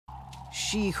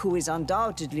she who is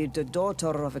undoubtedly the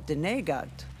daughter of the Negad.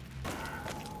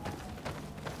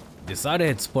 The Siora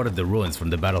had spotted the ruins from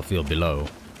the battlefield below,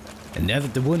 and now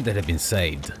that the wounded had been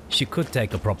saved, she could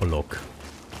take a proper look.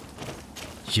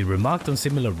 She remarked on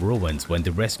similar ruins when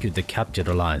they rescued the captured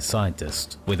Alliance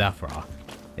scientist with Aphra,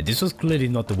 and this was clearly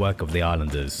not the work of the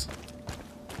islanders.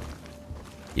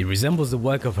 It resembles the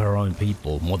work of her own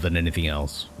people more than anything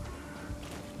else.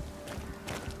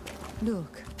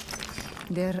 Look,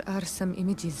 there are some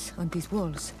images on these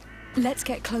walls. Let's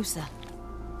get closer.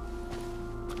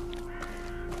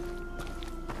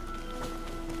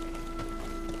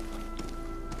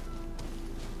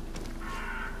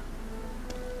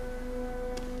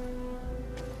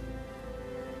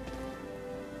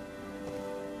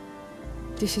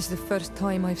 This is the first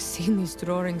time I've seen these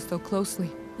drawings so closely.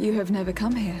 You have never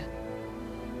come here.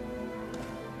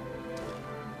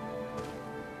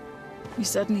 You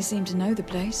certainly seem to know the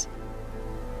place.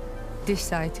 This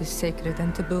site is sacred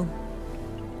and taboo.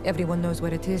 Everyone knows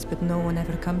where it is, but no one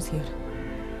ever comes here.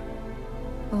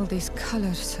 All these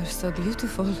colors are so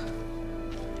beautiful.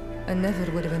 I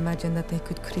never would have imagined that they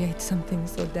could create something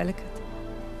so delicate.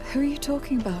 Who are you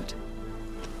talking about?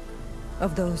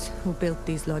 Of those who built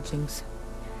these lodgings,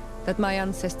 that my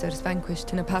ancestors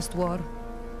vanquished in a past war.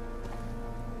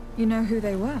 You know who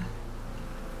they were?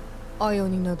 I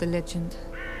only know the legend.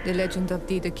 The legend of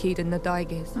Didakid and the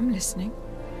Daiges. I'm listening.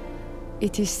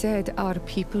 It is said our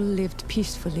people lived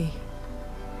peacefully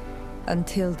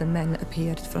until the men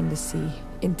appeared from the sea,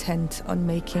 intent on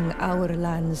making our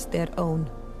lands their own.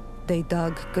 They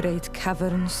dug great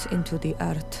caverns into the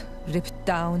earth, ripped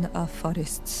down our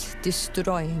forests,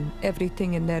 destroying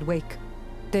everything in their wake.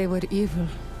 They were evil.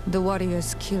 The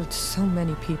warriors killed so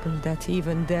many people that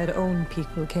even their own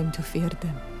people came to fear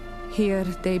them. Here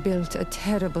they built a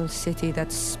terrible city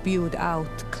that spewed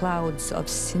out clouds of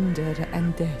cinder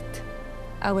and death.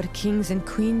 Our kings and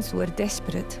queens were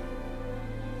desperate.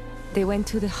 They went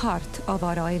to the heart of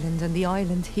our island, and the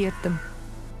island heard them.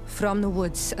 From the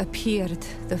woods appeared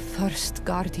the first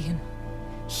guardian.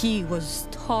 He was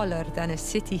taller than a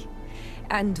city,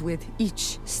 and with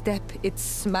each step it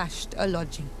smashed a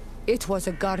lodging. It was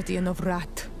a guardian of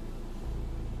Rat,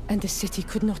 and the city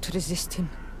could not resist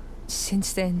him.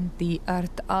 Since then, the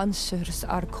earth answers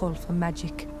our call for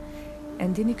magic,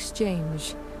 and in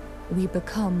exchange, we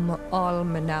become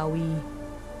Al-Manawi,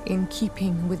 in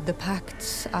keeping with the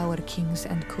pacts our kings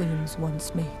and queens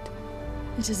once made.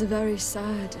 It is a very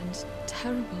sad and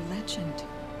terrible legend.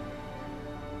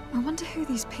 I wonder who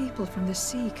these people from the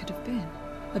sea could have been.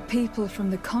 A people from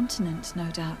the continent, no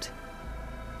doubt.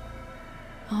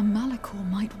 Our Malachor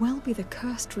might well be the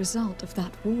cursed result of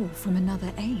that war from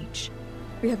another age.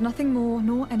 We have nothing more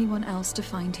nor anyone else to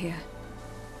find here.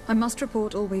 I must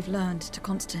report all we've learned to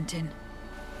Constantin.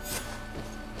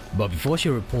 But before she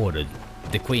reported,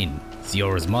 the Queen,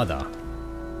 Siora's mother,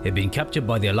 had been captured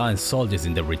by the Alliance soldiers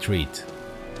in the retreat.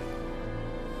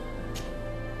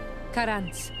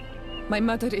 Karans, my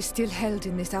mother is still held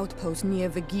in this outpost near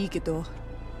Vegigedor.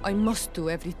 I must do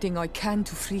everything I can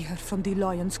to free her from the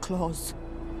lion's claws.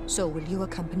 So will you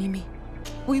accompany me?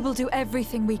 We will do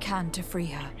everything we can to free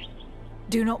her.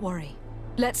 Do not worry.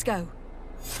 Let's go.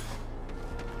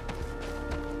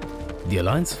 The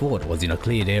Alliance fort was in a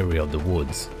cleared area of the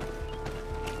woods.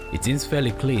 It seems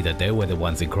fairly clear that they were the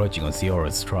ones encroaching on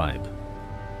Siora's tribe.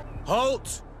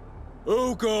 Halt!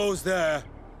 Who goes there?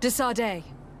 De Sardet.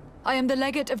 I am the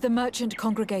legate of the merchant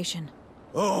congregation.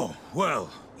 Oh, well,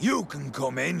 you can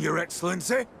come in, Your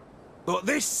Excellency. But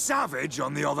this savage,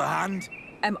 on the other hand...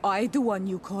 Am I the one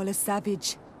you call a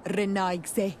savage,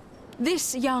 Renaigze?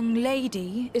 This young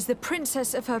lady is the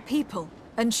princess of her people,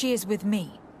 and she is with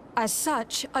me. As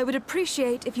such, I would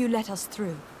appreciate if you let us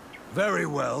through. Very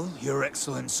well, Your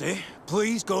Excellency.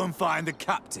 Please go and find the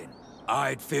captain.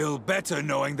 I'd feel better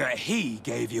knowing that he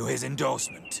gave you his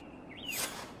endorsement.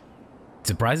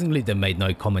 Surprisingly, they made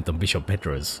no comment on Bishop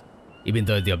Petrus, even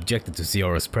though they objected to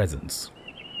Siora's presence.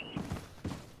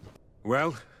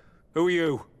 Well, who are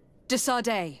you? De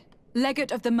Sardet,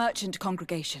 legate of the merchant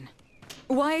congregation.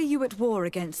 Why are you at war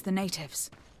against the natives?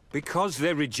 Because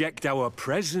they reject our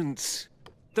presence.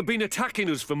 They've been attacking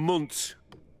us for months.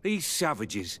 These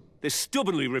savages, they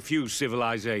stubbornly refuse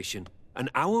civilization, and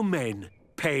our men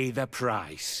pay the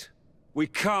price. We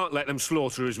can't let them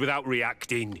slaughter us without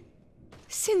reacting.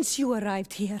 Since you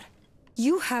arrived here,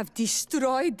 you have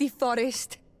destroyed the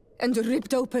forest and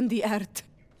ripped open the earth.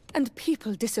 And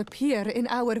people disappear in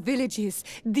our villages,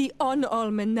 the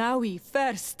On-Al-Manawi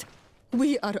first.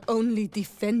 We are only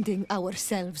defending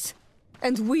ourselves.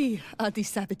 And we are the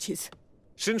savages.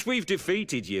 Since we've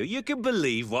defeated you, you can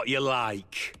believe what you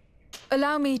like.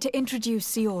 Allow me to introduce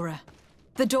Siora.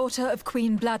 the daughter of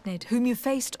Queen Bladnid, whom you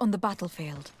faced on the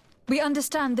battlefield. We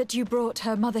understand that you brought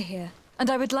her mother here, and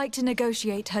I would like to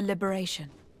negotiate her liberation.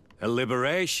 A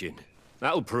liberation?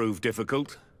 That'll prove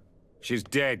difficult. She's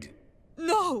dead.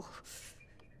 No!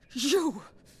 You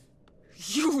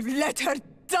let her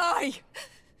die!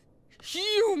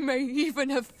 You may even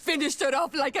have finished her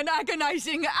off like an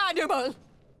agonizing animal!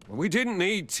 We didn't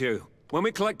need to. When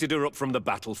we collected her up from the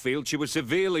battlefield, she was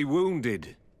severely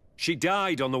wounded. She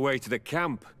died on the way to the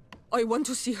camp. I want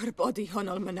to see her body, on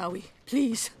Almanawi.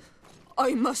 Please.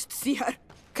 I must see her.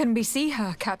 Can we see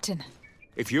her, Captain?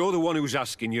 If you're the one who's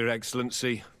asking, Your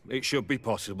Excellency, it should be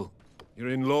possible. You're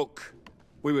in luck.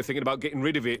 We were thinking about getting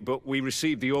rid of it, but we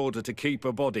received the order to keep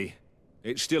her body.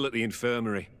 It's still at the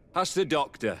infirmary. Ask the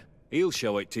doctor. He'll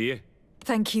show it to you.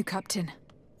 Thank you, Captain.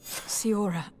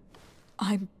 Siora,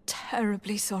 I'm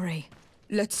terribly sorry.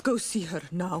 Let's go see her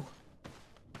now.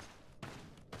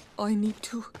 I need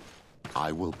to...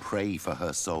 I will pray for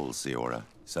her soul, Siora,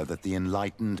 so that the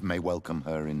enlightened may welcome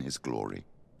her in his glory.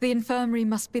 The infirmary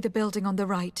must be the building on the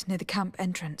right, near the camp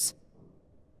entrance.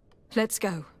 Let's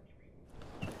go.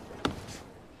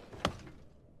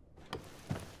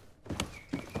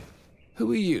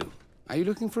 Who are you? Are you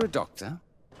looking for a doctor?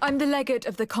 I'm the legate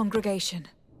of the congregation,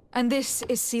 and this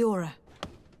is Siora,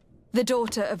 the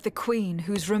daughter of the queen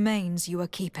whose remains you are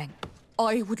keeping.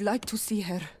 I would like to see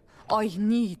her. I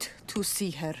need to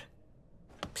see her.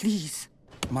 Please.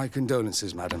 My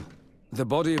condolences, madam. The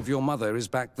body of your mother is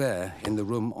back there, in the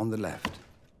room on the left.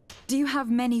 Do you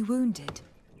have many wounded?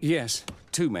 Yes,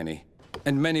 too many.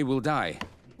 And many will die.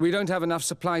 We don't have enough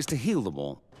supplies to heal them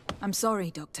all. I'm sorry,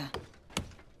 Doctor.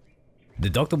 The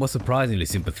doctor was surprisingly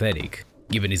sympathetic,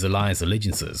 given his alliance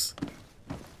allegiances.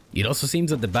 It also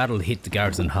seems that the battle hit the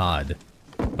garrison hard,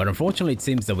 but unfortunately it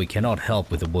seems that we cannot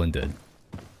help with the wounded.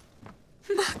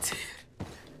 Mater.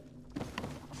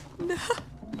 No.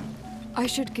 I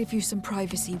should give you some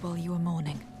privacy while you are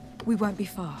mourning. We won't be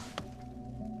far.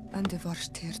 And de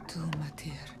varstir tu,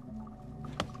 Mater.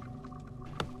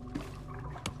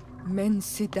 Men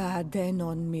sida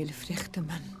denon mil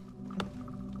frichteman.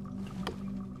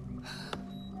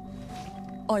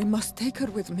 I must take her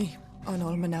with me on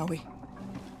Almanawi.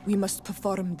 We must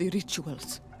perform the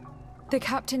rituals. The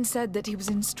captain said that he was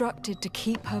instructed to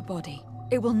keep her body.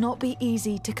 It will not be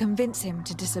easy to convince him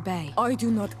to disobey. I do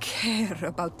not care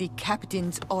about the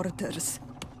captain's orders.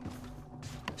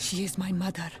 She is my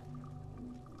mother.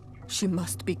 She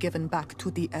must be given back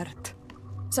to the earth.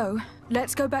 So,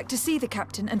 let's go back to see the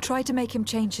captain and try to make him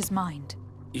change his mind.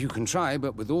 You can try,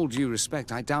 but with all due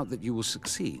respect, I doubt that you will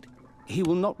succeed. He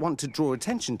will not want to draw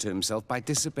attention to himself by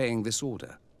disobeying this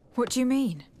order. What do you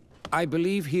mean? I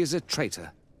believe he is a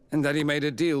traitor, and that he made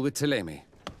a deal with Ptolemy.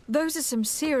 Those are some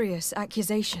serious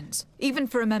accusations, even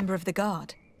for a member of the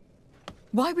Guard.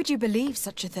 Why would you believe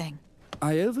such a thing?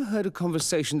 I overheard a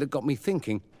conversation that got me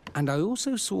thinking, and I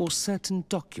also saw certain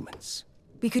documents.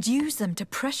 We could use them to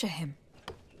pressure him.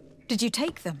 Did you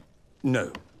take them?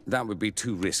 No, that would be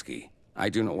too risky. I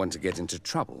do not want to get into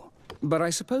trouble. But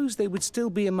I suppose they would still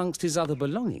be amongst his other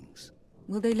belongings.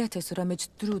 Will they let us rummage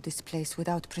through this place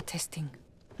without protesting?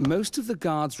 Most of the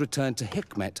guards returned to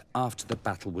Hikmet after the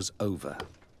battle was over.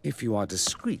 If you are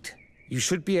discreet, you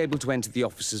should be able to enter the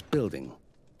officers' building.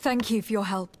 Thank you for your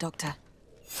help, Doctor.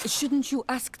 Shouldn't you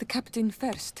ask the captain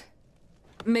first?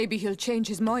 Maybe he'll change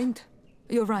his mind.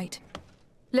 You're right.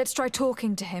 Let's try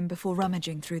talking to him before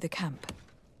rummaging through the camp.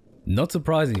 Not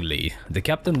surprisingly, the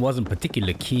captain wasn't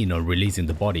particularly keen on releasing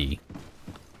the body.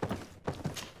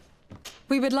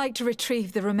 We would like to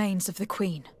retrieve the remains of the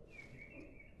Queen.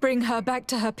 Bring her back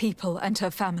to her people and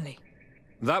her family.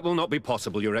 That will not be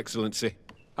possible, Your Excellency.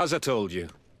 As I told you,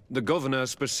 the Governor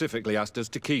specifically asked us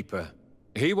to keep her.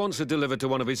 He wants her delivered to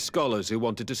one of his scholars who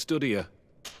wanted to study her.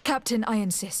 Captain, I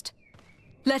insist.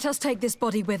 Let us take this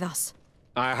body with us.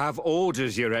 I have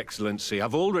orders, Your Excellency.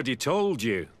 I've already told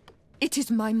you. It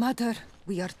is my mother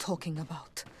we are talking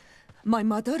about. My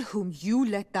mother whom you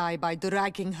let die by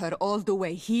dragging her all the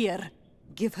way here.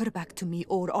 Give her back to me,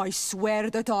 or I swear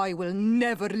that I will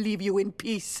never leave you in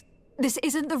peace. This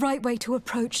isn't the right way to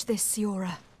approach this,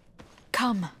 Siora.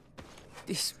 Come.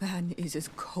 This man is as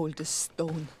cold as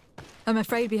stone. I'm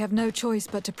afraid we have no choice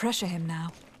but to pressure him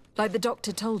now, like the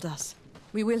doctor told us.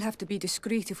 We will have to be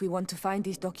discreet if we want to find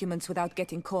these documents without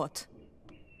getting caught.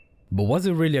 But was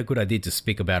it really a good idea to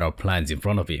speak about our plans in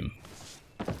front of him?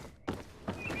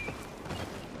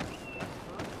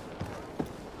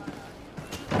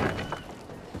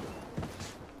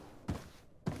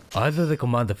 Either the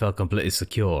commander felt completely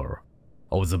secure,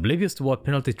 or was oblivious to what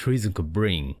penalty treason could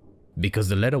bring, because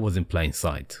the letter was in plain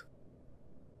sight.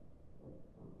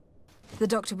 The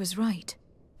doctor was right.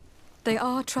 They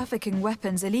are trafficking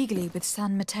weapons illegally with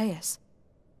San Mateus.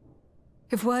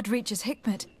 If word reaches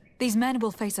Hikmet, these men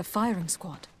will face a firing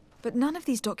squad. But none of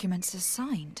these documents is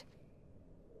signed.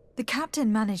 The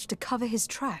captain managed to cover his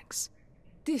tracks.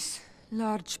 This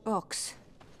large box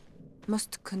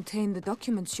must contain the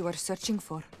documents you are searching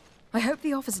for. I hope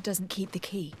the officer doesn't keep the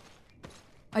key.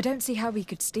 I don't see how we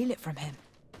could steal it from him.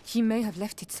 He may have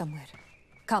left it somewhere.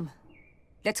 Come,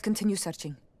 let's continue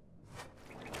searching.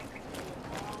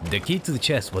 The key to the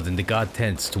chest was in the guard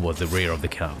tents towards the rear of the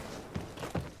camp.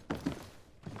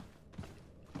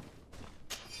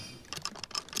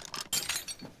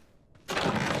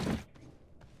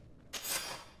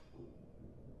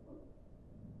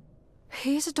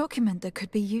 Here's a document that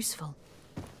could be useful.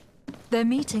 They're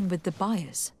meeting with the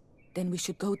buyers. Then we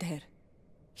should go there.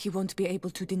 He won't be able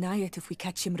to deny it if we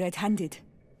catch him red-handed.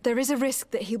 There is a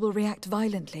risk that he will react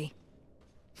violently.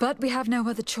 But we have no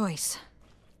other choice.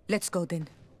 Let's go then.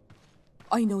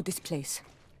 I know this place.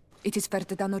 It is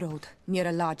further down the road, near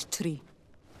a large tree.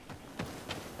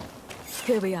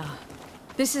 Here we are.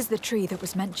 This is the tree that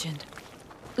was mentioned.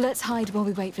 Let's hide while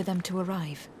we wait for them to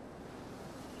arrive.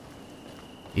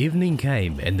 Evening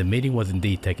came and the meeting was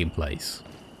indeed taking place.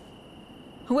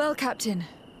 Well, Captain,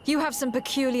 you have some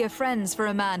peculiar friends for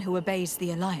a man who obeys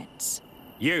the Alliance.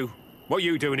 You? What are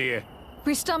you doing here?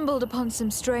 We stumbled upon some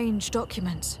strange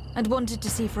documents and wanted to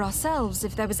see for ourselves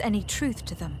if there was any truth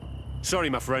to them. Sorry,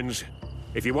 my friends.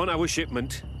 If you want our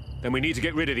shipment, then we need to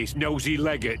get rid of this nosy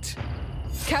legate.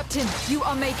 Captain, you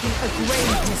are making a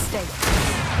grave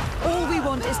mistake. All we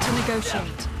want is to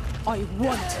negotiate. I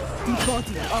want the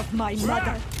body of my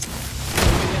mother.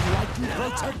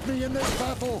 Protect me in this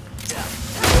battle!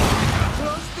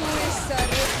 Close to this,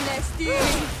 Nesty.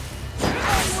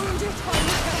 I'm wounded,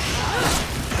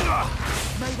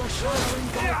 May the shadow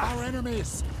engulf our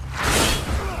enemies!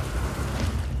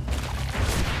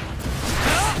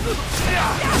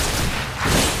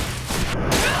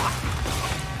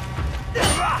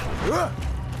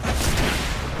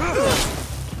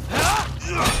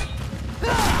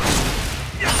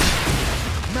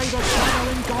 May the shadow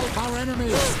engulf our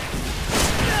enemies!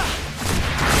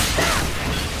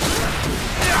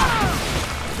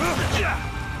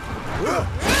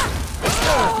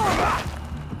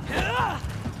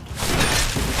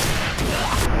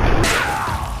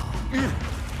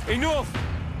 Enough!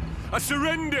 I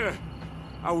surrender!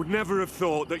 I would never have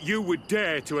thought that you would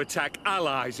dare to attack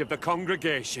allies of the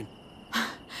congregation.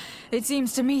 It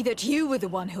seems to me that you were the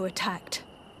one who attacked.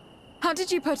 How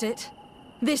did you put it?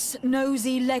 This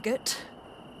nosy legate?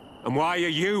 And why are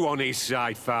you on his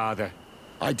side, Father?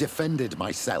 I defended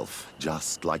myself,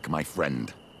 just like my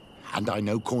friend. And I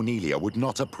know Cornelia would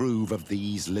not approve of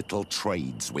these little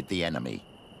trades with the enemy.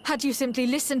 Had you simply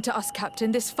listened to us,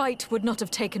 Captain, this fight would not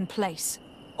have taken place.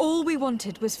 All we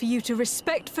wanted was for you to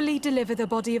respectfully deliver the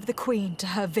body of the Queen to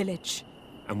her village.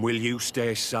 And will you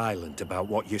stay silent about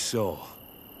what you saw?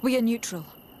 We are neutral.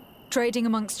 Trading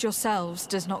amongst yourselves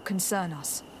does not concern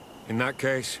us. In that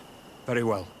case, very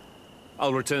well.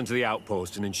 I'll return to the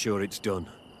outpost and ensure it's done.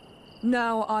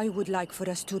 Now I would like for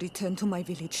us to return to my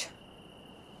village.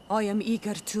 I am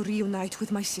eager to reunite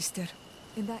with my sister.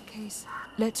 In that case,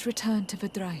 let's return to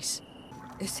Verdrais.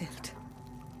 Iselt.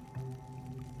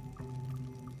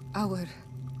 Our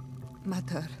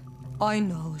mother. I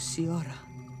know, Siora.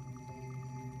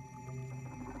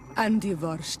 And the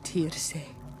worst hearsay.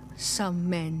 Some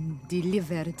men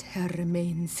delivered her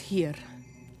remains here.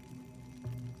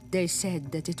 They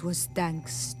said that it was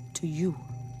thanks to you.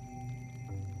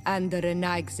 And the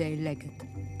Renagze legate,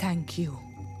 thank you.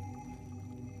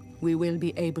 We will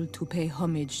be able to pay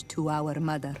homage to our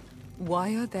mother.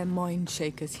 Why are there mind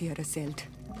shakers here, Iselt?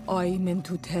 I meant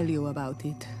to tell you about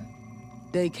it.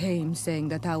 They came saying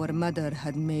that our mother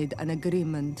had made an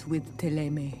agreement with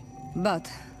Teleme. But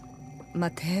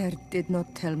Mater did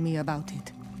not tell me about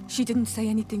it. She didn't say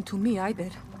anything to me either.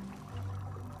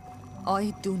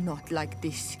 I do not like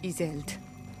this, Iselt.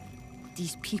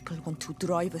 These people want to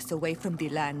drive us away from the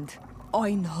land.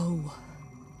 I know.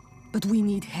 But we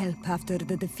need help after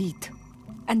the defeat.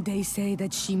 And they say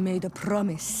that she made a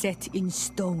promise set in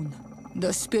stone.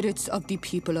 The spirits of the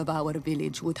people of our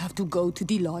village would have to go to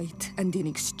the light, and in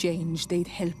exchange they'd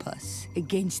help us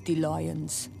against the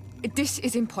lions. This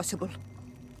is impossible.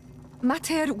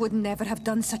 Mater would never have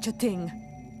done such a thing.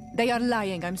 They are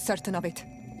lying, I'm certain of it.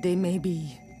 They may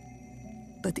be.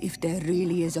 But if there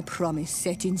really is a promise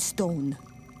set in stone,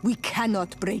 we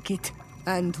cannot break it.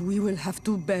 And we will have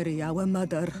to bury our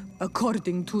mother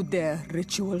according to their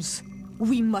rituals.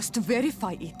 We must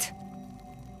verify it.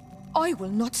 I will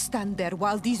not stand there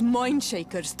while these mind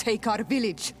shakers take our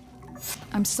village.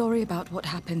 I'm sorry about what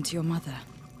happened to your mother.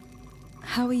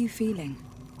 How are you feeling?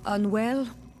 Unwell?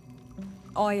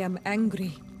 I am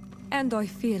angry, and I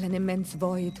feel an immense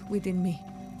void within me.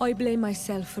 I blame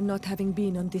myself for not having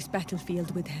been on this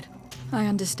battlefield with her. I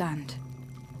understand.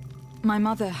 My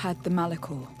mother had the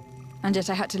Malachor, and yet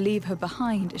I had to leave her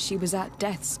behind as she was at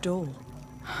death's door.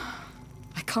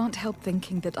 I can't help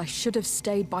thinking that I should have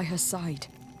stayed by her side,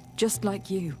 just like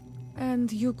you.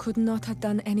 And you could not have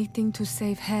done anything to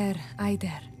save her,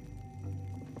 either.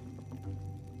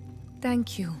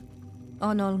 Thank you,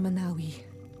 Onol Manawi.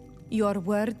 Your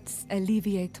words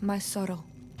alleviate my sorrow.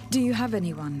 Do you have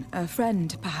anyone, a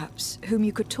friend perhaps, whom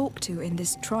you could talk to in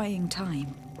this trying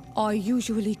time? I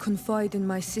usually confide in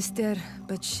my sister,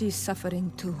 but she's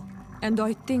suffering too. And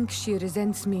I think she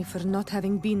resents me for not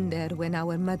having been there when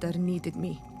our mother needed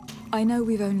me. I know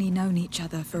we've only known each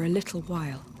other for a little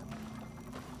while.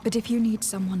 But if you need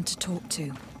someone to talk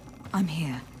to, I'm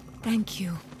here. Thank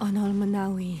you, Onol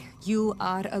Manawi. You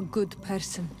are a good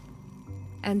person.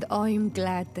 And I'm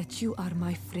glad that you are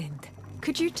my friend.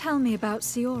 Could you tell me about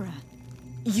Siora?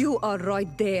 You are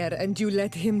right there, and you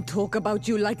let him talk about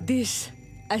you like this?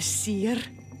 A seer?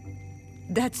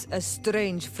 That's a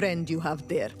strange friend you have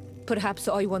there. Perhaps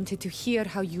I wanted to hear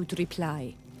how you'd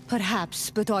reply.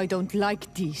 Perhaps, but I don't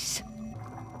like this.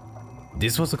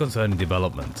 This was a concerning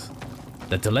development.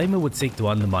 That Thelema would seek to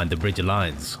undermine the Bridge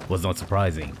Alliance was not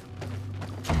surprising.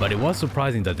 But it was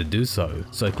surprising that they do so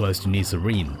close to New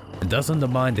Serene, and thus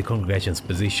undermine the congregation's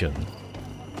position.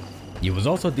 He was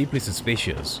also deeply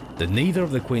suspicious that neither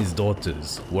of the Queen's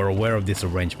daughters were aware of this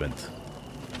arrangement.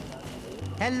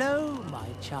 Hello, my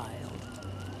child.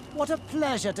 What a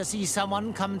pleasure to see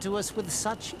someone come to us with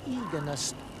such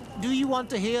eagerness. Do you want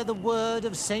to hear the word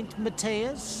of Saint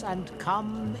Matthias and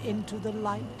come into the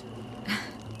light?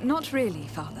 Not really,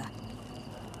 Father.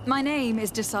 My name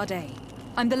is de Sardet.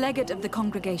 I'm the legate of the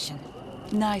congregation.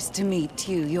 Nice to meet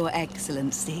you, Your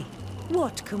Excellency.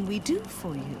 What can we do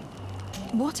for you?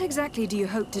 What exactly do you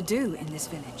hope to do in this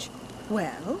village?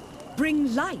 Well,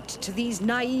 bring light to these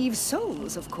naive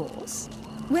souls, of course.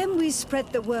 When we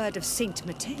spread the word of Saint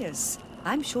Matthias,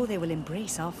 I'm sure they will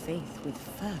embrace our faith with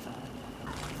fervor.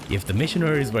 If the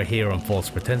missionaries were here on false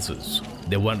pretenses,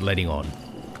 they weren't letting on.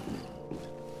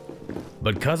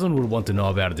 But Cousin would want to know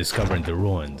about discovering the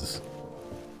ruins.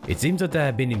 It seems that there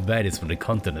had been invaders from the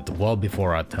continent well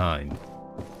before our time.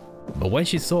 But when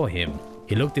she saw him,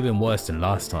 he looked even worse than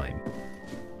last time.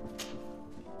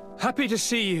 Happy to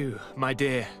see you, my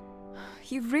dear.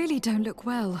 You really don't look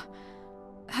well.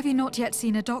 Have you not yet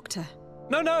seen a doctor?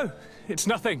 No, it's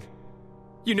nothing.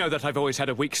 You know that I've always had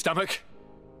a weak stomach.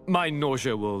 My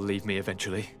nausea will leave me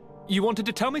eventually. You wanted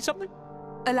to tell me something?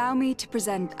 Allow me to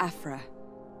present Aphra,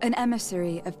 an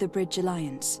emissary of the Bridge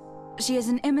Alliance. She is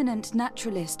an eminent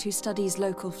naturalist who studies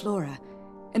local flora,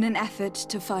 in an effort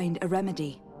to find a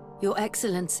remedy. Your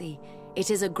Excellency, it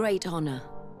is a great honor.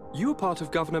 You were part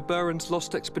of Governor Buren's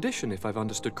lost expedition, if I've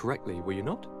understood correctly, were you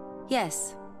not?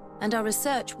 Yes, and our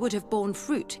research would have borne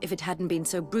fruit if it hadn't been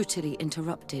so brutally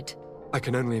interrupted. I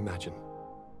can only imagine.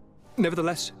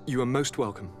 Nevertheless, you are most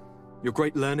welcome. Your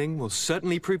great learning will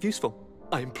certainly prove useful.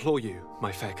 I implore you,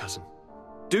 my fair cousin.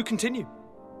 Do continue.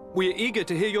 We are eager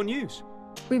to hear your news.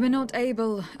 We were not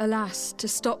able, alas, to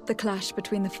stop the clash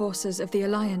between the forces of the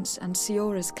Alliance and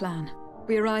Siora's clan.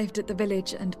 We arrived at the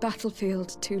village and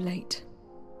battlefield too late.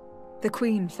 The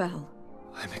Queen fell.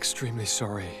 I'm extremely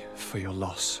sorry for your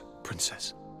loss,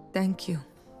 Princess. Thank you.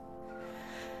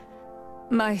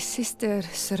 My sister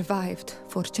survived,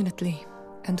 fortunately,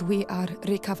 and we are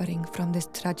recovering from this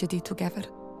tragedy together.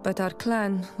 But our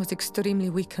clan was extremely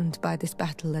weakened by this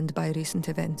battle and by recent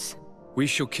events. We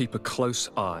shall keep a close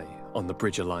eye on the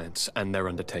Bridge Alliance and their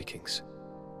undertakings.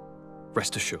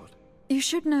 Rest assured. You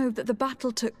should know that the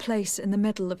battle took place in the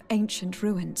middle of ancient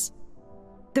ruins.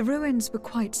 The ruins were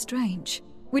quite strange.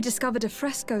 We discovered a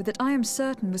fresco that I am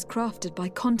certain was crafted by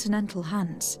continental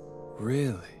hands.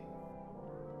 Really?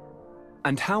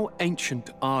 And how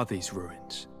ancient are these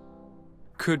ruins?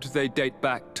 Could they date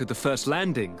back to the first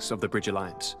landings of the Bridge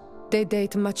Alliance? They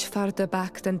date much farther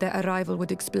back than their arrival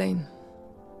would explain.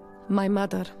 My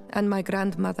mother and my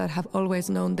grandmother have always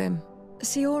known them.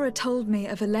 Siora told me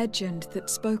of a legend that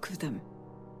spoke of them.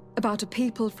 About a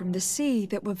people from the sea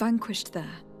that were vanquished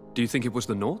there. Do you think it was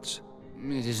the Norts?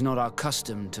 It is not our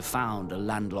custom to found a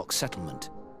landlocked settlement.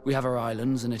 We have our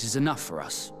islands and it is enough for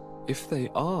us. If they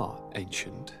are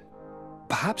ancient,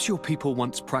 perhaps your people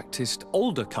once practiced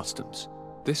older customs.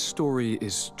 This story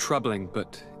is troubling,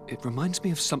 but it reminds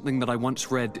me of something that I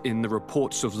once read in the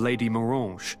reports of Lady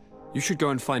Morange. You should go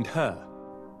and find her.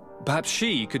 Perhaps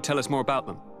she could tell us more about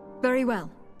them. Very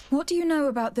well. What do you know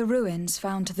about the ruins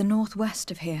found to the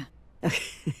northwest of here?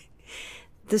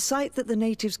 The site that the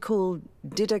natives call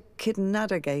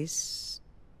Didakidnadagase?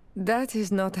 That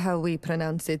is not how we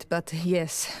pronounce it, but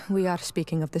yes, we are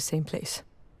speaking of the same place.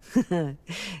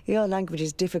 Your language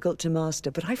is difficult to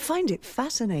master, but I find it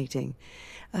fascinating.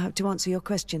 To answer your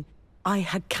question, I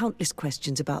had countless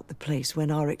questions about the place when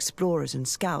our explorers and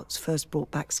scouts first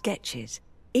brought back sketches.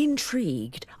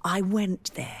 Intrigued, I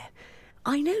went there.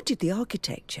 I noted the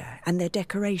architecture and their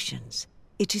decorations.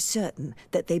 It is certain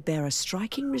that they bear a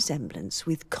striking resemblance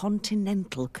with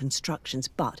continental constructions,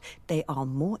 but they are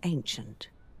more ancient.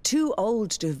 Too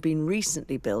old to have been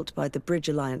recently built by the Bridge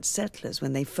Alliance settlers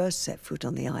when they first set foot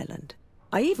on the island.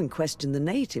 I even questioned the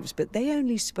natives, but they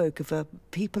only spoke of a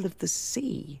people of the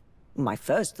sea. My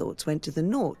first thoughts went to the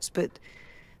Nauts, but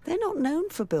they're not known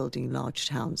for building large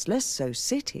towns, less so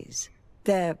cities.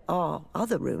 There are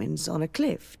other ruins on a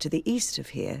cliff to the east of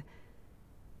here.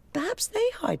 Perhaps they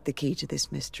hide the key to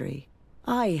this mystery.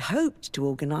 I hoped to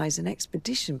organize an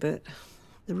expedition, but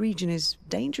the region is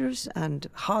dangerous and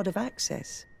hard of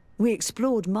access. We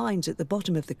explored mines at the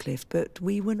bottom of the cliff, but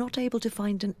we were not able to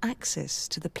find an access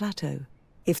to the plateau.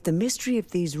 If the mystery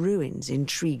of these ruins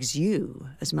intrigues you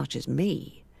as much as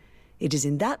me, it is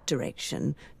in that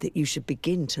direction that you should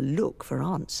begin to look for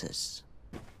answers.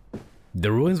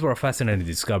 The ruins were a fascinating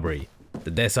discovery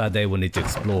that Desade will need to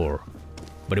explore,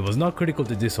 but it was not critical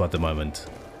to do so at the moment.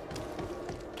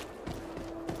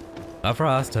 Aphra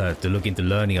asked her to look into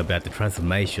learning about the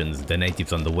transformations the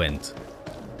natives underwent.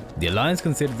 The Alliance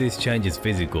considered these changes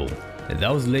physical, and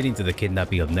that was leading to the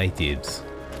kidnapping of natives.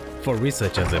 For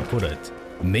research, as they put it,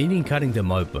 meaning cutting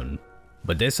them open,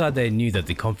 but Desade knew that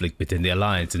the conflict between the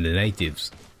Alliance and the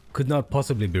natives could not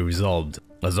possibly be resolved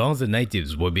as long as the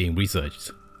natives were being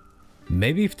researched.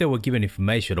 Maybe if they were given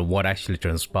information on what actually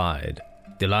transpired,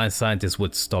 the Alliance scientists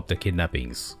would stop the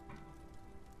kidnappings.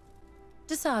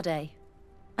 Desade,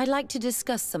 I'd like to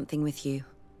discuss something with you.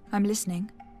 I'm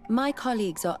listening. My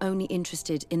colleagues are only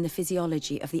interested in the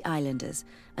physiology of the islanders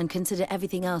and consider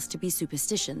everything else to be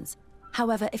superstitions.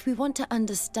 However, if we want to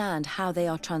understand how they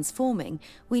are transforming,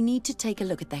 we need to take a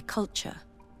look at their culture.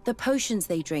 The potions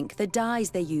they drink, the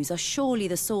dyes they use are surely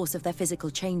the source of their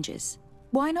physical changes.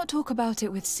 Why not talk about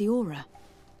it with Siora?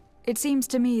 It seems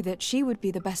to me that she would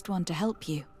be the best one to help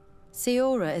you.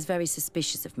 Siora is very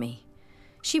suspicious of me.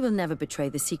 She will never betray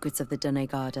the secrets of the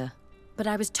Dunegada. But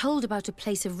I was told about a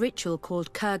place of ritual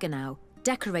called Kurganau,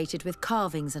 decorated with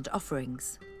carvings and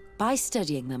offerings. By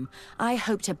studying them, I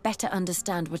hope to better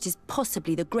understand what is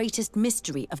possibly the greatest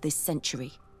mystery of this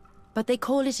century. But they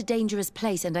call it a dangerous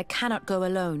place and I cannot go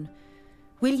alone.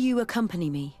 Will you accompany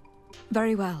me?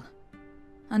 Very well.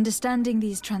 Understanding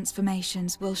these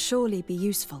transformations will surely be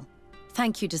useful.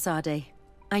 Thank you, Desade.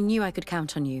 I knew I could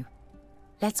count on you.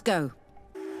 Let's go.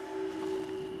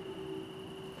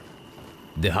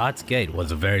 The Heart's Gate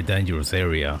was a very dangerous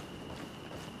area,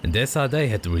 and Desade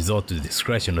had to resort to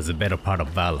discretion as a better part of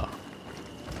valor.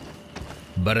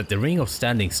 But at the Ring of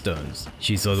Standing Stones,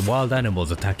 she saw the wild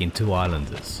animals attacking two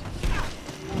islanders.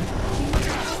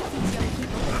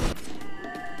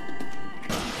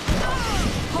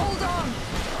 Hold on!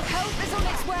 Help is on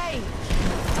its way!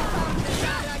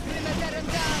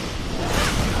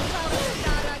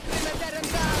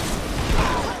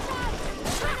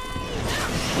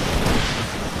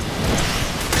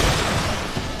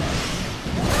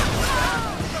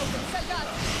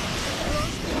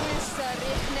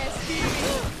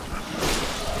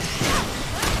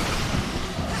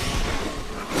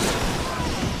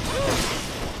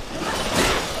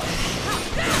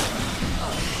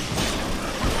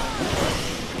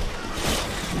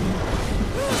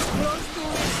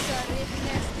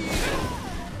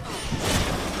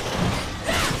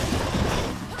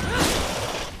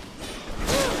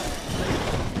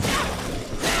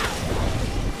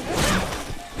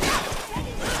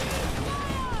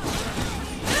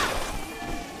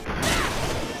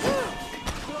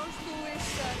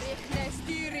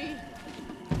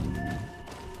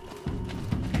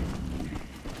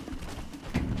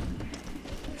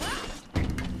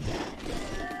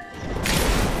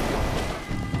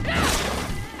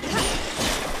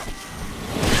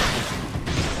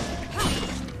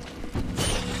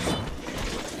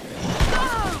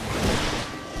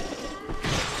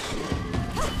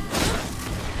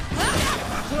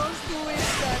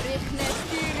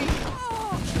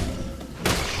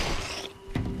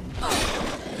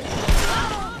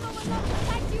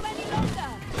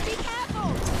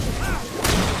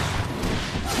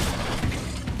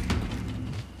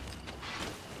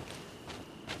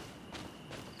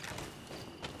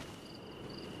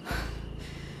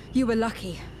 You were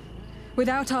lucky.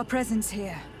 Without our presence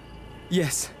here.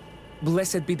 Yes.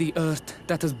 Blessed be the earth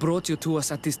that has brought you to us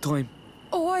at this time.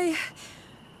 Or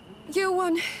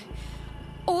Yuan,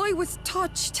 I was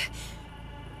touched.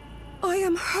 I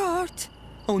am hurt.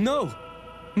 Oh no!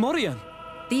 Morian!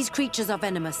 These creatures are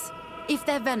venomous. If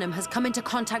their venom has come into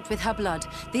contact with her blood,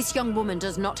 this young woman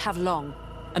does not have long.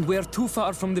 And we are too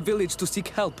far from the village to seek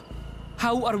help.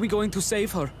 How are we going to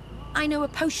save her? I know a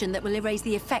potion that will erase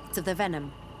the effects of the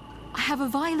venom. I have a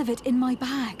vial of it in my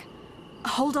bag.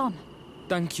 Hold on.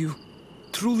 Thank you.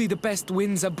 Truly the best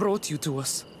winds have brought you to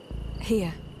us.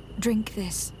 Here, drink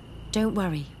this. Don't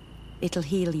worry. It'll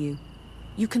heal you.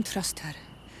 You can trust her.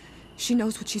 She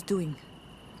knows what she's doing.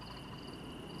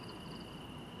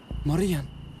 Morian,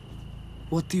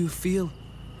 what do you feel?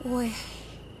 I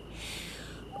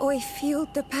feel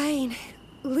the pain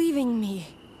leaving me.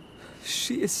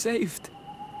 She is saved.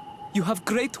 You have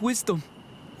great wisdom.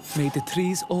 May the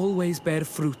trees always bear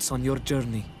fruits on your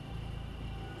journey.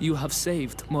 You have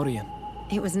saved Morian.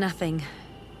 It was nothing.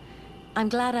 I'm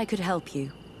glad I could help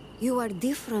you. You are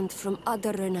different from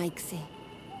other Renaigse.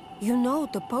 You know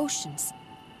the potions.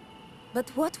 But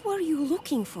what were you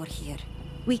looking for here?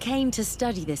 We came to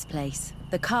study this place,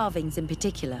 the carvings in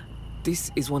particular.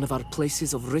 This is one of our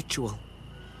places of ritual,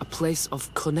 a place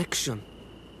of connection.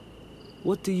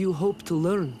 What do you hope to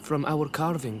learn from our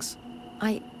carvings?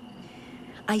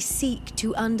 I seek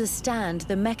to understand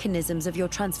the mechanisms of your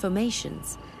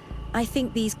transformations. I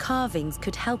think these carvings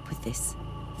could help with this.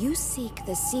 You seek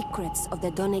the secrets of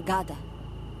the Donegada.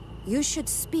 You should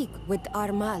speak with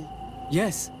Armal.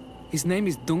 Yes, his name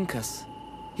is Dunkas.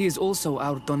 He is also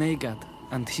our Donegad,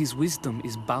 and his wisdom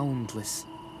is boundless.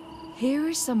 Here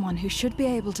is someone who should be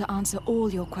able to answer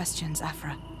all your questions,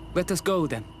 Aphra. Let us go,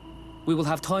 then. We will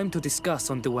have time to discuss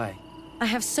on the way. I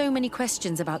have so many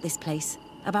questions about this place,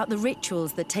 about the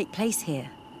rituals that take place here.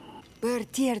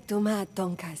 Bertir Tuma,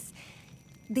 Dunkas.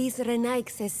 These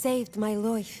Renaigse saved my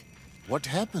life. What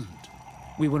happened?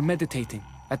 We were meditating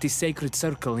at the sacred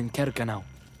circle in Kerganau,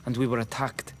 and we were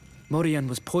attacked. Morian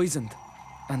was poisoned,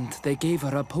 and they gave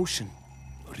her a potion.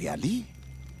 Really?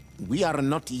 We are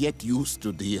not yet used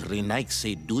to the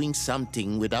Renaigse doing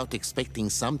something without expecting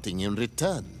something in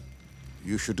return.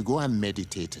 You should go and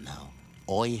meditate now.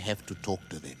 I have to talk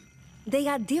to them. They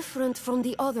are different from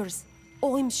the others.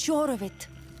 Oh, I'm sure of it.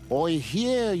 I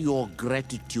hear your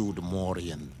gratitude,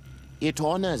 Morian. It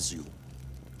honors you.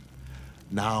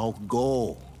 Now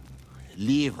go.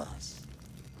 Leave us.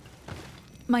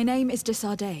 My name is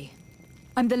Desardet.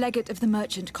 I'm the legate of the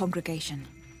merchant congregation.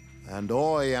 And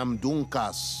I am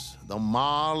Dunkas, the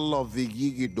Marl of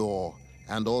Vigigidor,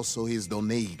 and also his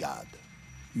Donegad.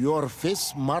 Your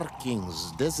face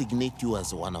markings designate you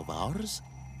as one of ours,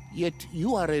 yet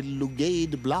you are a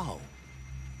Lugaid Blau.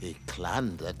 A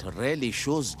clan that rarely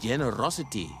shows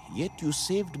generosity, yet you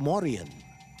saved Morian.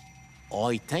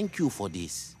 I thank you for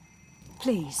this.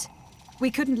 Please,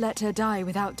 we couldn't let her die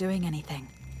without doing anything.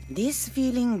 This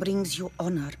feeling brings you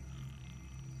honor.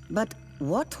 But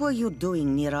what were you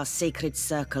doing near our sacred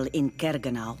circle in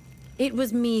Kerganau? It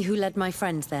was me who led my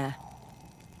friends there.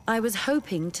 I was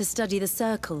hoping to study the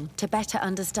circle to better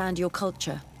understand your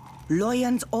culture.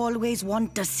 Loyans always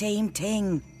want the same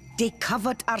thing. They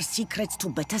covet our secrets to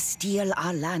better steal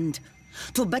our land,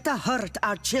 to better hurt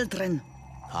our children.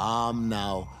 Calm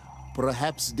now.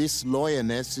 Perhaps this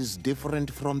lioness is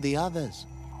different from the others.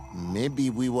 Maybe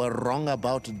we were wrong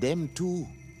about them too.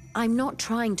 I'm not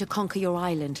trying to conquer your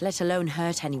island, let alone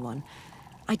hurt anyone.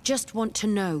 I just want to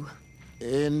know.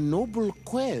 A noble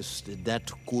quest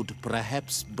that could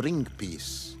perhaps bring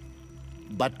peace,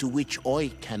 but to which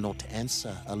I cannot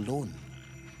answer alone.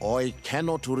 I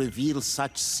cannot reveal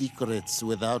such secrets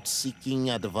without seeking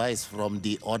advice from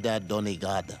the other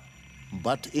Donegada.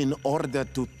 But in order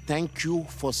to thank you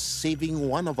for saving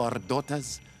one of our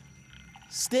daughters,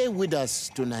 stay with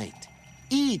us tonight.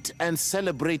 Eat and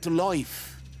celebrate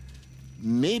life.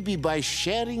 Maybe by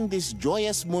sharing this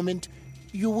joyous moment,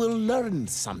 you will learn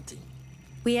something.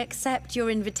 We accept your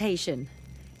invitation.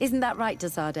 Isn't that right,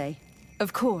 Desardet?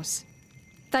 Of course.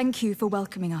 Thank you for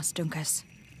welcoming us, Dunkas.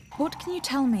 What can you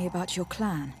tell me about your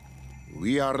clan?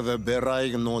 We are the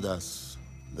Beraig Nodas,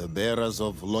 the bearers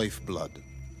of lifeblood.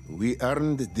 We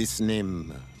earned this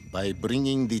name by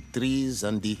bringing the trees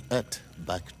and the earth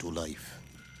back to life,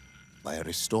 by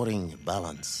restoring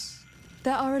balance.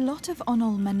 There are a lot of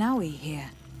Onol Manawi here.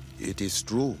 It is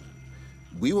true.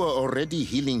 We were already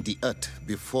healing the earth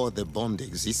before the bond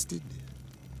existed.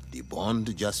 The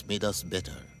bond just made us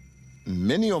better.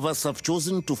 Many of us have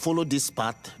chosen to follow this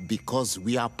path because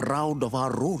we are proud of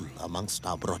our role amongst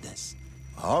our brothers.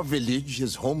 Our village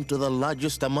is home to the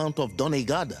largest amount of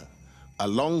Donegada,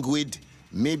 along with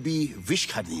maybe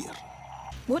Vishkadir.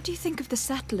 What do you think of the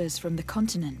settlers from the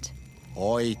continent?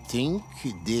 I think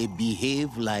they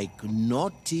behave like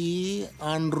naughty,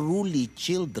 unruly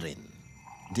children.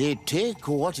 They take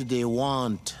what they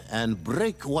want and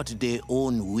break what they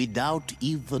own without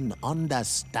even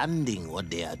understanding what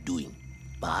they are doing.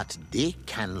 But they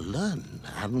can learn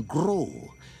and grow.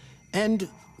 And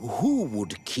who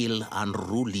would kill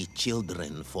unruly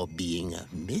children for being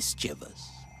mischievous?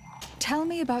 Tell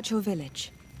me about your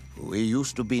village. We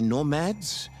used to be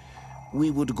nomads. We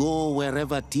would go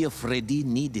wherever Tia Freddy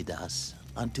needed us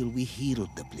until we healed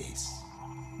the place.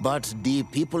 But the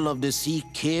people of the sea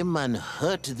came and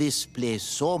hurt this place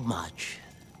so much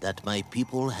that my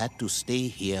people had to stay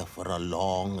here for a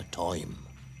long time.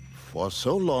 For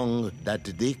so long that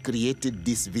they created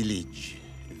this village,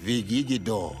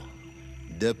 Vigigido,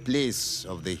 the place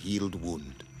of the healed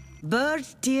wound. Bird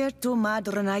dear to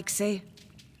Madronaikse.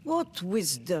 What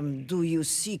wisdom do you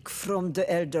seek from the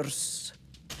elders?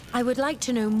 I would like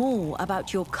to know more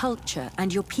about your culture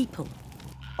and your people.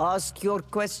 Ask your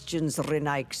questions,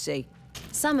 Renaikse.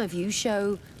 Some of you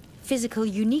show physical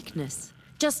uniqueness,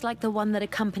 just like the one that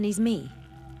accompanies me.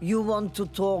 You want to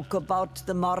talk about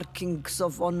the markings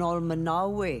of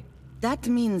Onolmanawe? That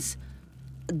means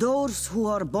those who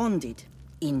are bonded,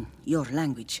 in your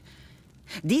language.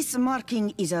 This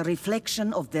marking is a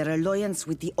reflection of their alliance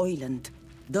with the island.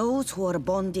 Those who are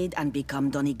bonded and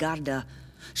become Donigarda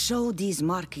show these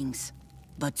markings,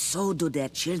 but so do their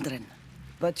children.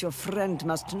 But your friend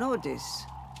must know this.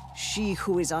 She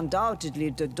who is undoubtedly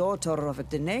the daughter of a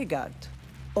Denegard.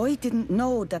 I didn't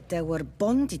know that there were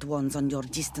bonded ones on your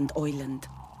distant island.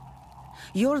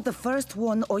 You're the first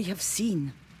one I have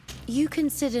seen. You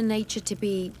consider nature to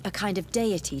be a kind of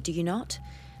deity, do you not?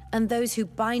 And those who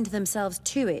bind themselves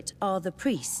to it are the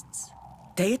priests.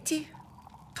 Deity?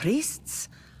 Priests?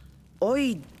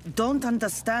 I don't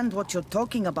understand what you're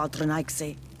talking about,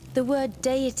 Renaikse. The word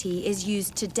deity is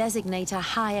used to designate a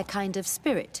higher kind of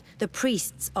spirit. The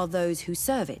priests are those who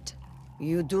serve it.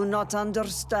 You do not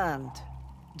understand.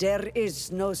 There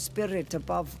is no spirit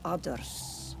above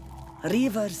others.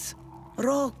 Rivers,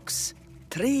 rocks,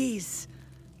 trees.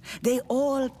 They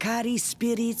all carry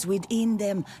spirits within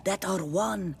them that are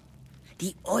one.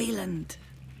 The island.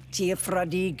 Tia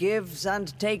Freddy gives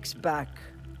and takes back.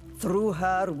 Through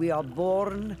her we are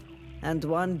born, and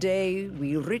one day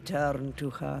we return to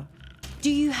her.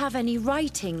 Do you have any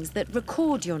writings that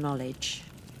record your knowledge?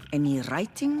 Any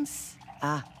writings?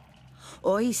 Ah,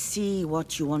 I see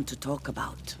what you want to talk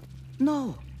about.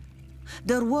 No.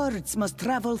 Their words must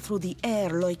travel through the air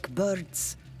like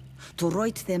birds. To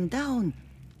write them down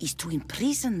is to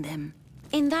imprison them.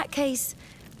 In that case,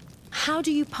 how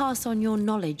do you pass on your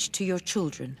knowledge to your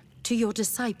children, to your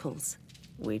disciples?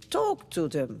 We talk to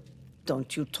them.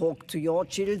 Don't you talk to your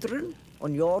children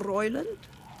on your island?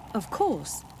 Of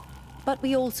course. But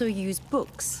we also use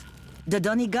books. The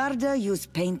Donigarda use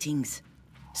paintings,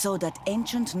 so that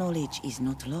ancient knowledge is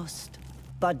not lost.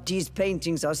 But these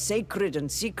paintings are sacred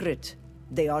and secret.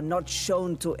 They are not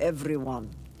shown to everyone.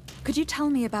 Could you tell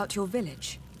me about your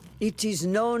village? It is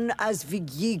known as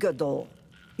Vigyigado.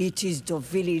 It is the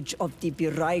village of the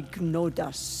Biraig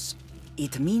Nodas.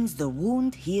 It means the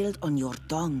wound healed on your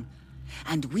tongue,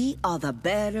 and we are the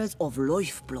bearers of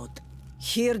lifeblood.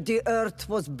 Here the earth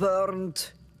was burned,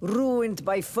 ruined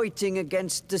by fighting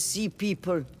against the sea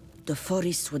people. The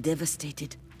forests were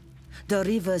devastated, the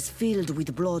rivers filled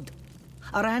with blood.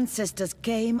 Our ancestors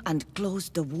came and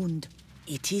closed the wound.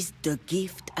 It is the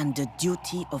gift and the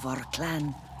duty of our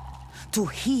clan to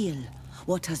heal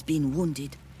what has been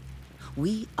wounded.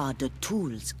 We are the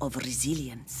tools of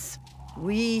resilience.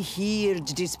 We healed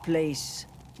this place,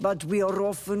 but we are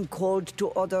often called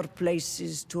to other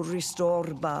places to restore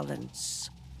balance.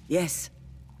 Yes,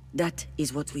 that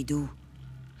is what we do.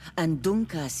 And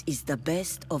Dunkas is the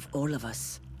best of all of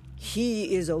us.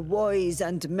 He is a wise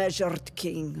and measured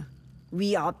king.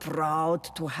 We are proud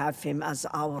to have him as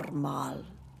our Mal.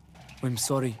 I'm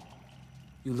sorry.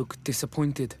 You look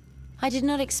disappointed. I did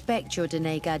not expect your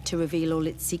Denegad to reveal all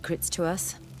its secrets to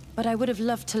us, but I would have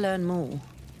loved to learn more.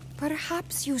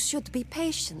 Perhaps you should be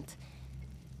patient.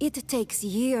 It takes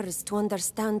years to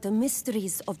understand the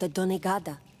mysteries of the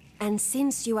Donegada. And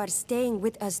since you are staying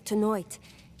with us tonight,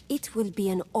 it will be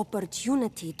an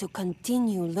opportunity to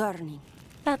continue learning.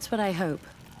 That's what I hope.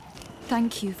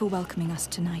 Thank you for welcoming us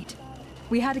tonight.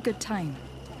 We had a good time.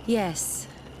 Yes.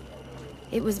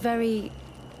 It was very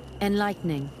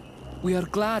enlightening. We are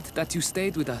glad that you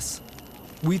stayed with us.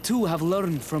 We too have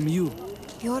learned from you.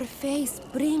 Your face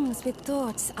brings with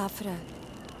thoughts, Aphra.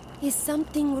 Is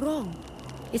something wrong?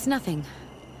 It's nothing.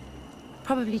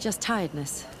 Probably just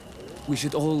tiredness. We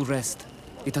should all rest.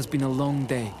 It has been a long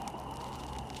day.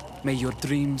 May your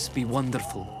dreams be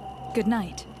wonderful. Good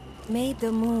night. May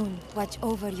the moon watch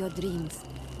over your dreams.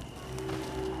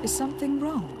 Is something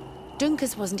wrong?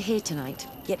 Duncas wasn't here tonight,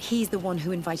 yet he's the one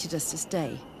who invited us to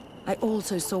stay. I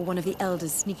also saw one of the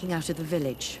elders sneaking out of the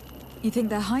village. You think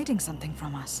they're hiding something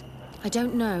from us? I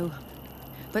don't know.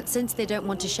 But since they don't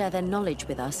want to share their knowledge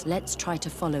with us, let's try to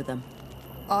follow them.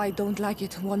 I don't like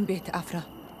it one bit, Aphra.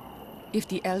 If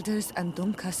the elders and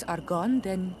Duncas are gone,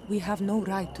 then we have no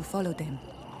right to follow them.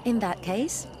 In that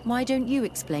case, why don't you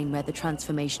explain where the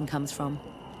transformation comes from?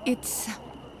 It's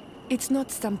not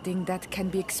something that can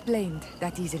be explained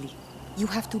that easily. You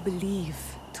have to believe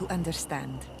to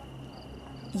understand.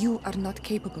 You are not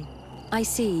capable. I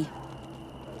see.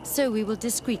 So we will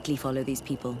discreetly follow these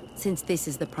people, since this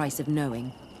is the price of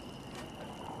knowing.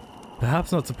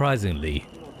 Perhaps not surprisingly,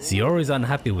 Siora is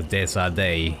unhappy with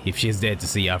Desade if she is there to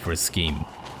see Aphra's scheme.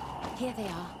 Here they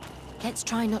are. Let's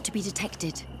try not to be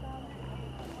detected.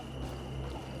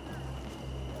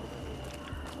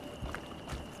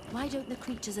 Why don't the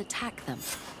creatures attack them?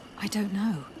 I don't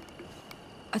know.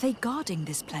 Are they guarding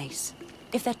this place?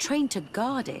 If they're trained to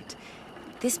guard it,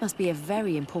 this must be a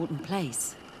very important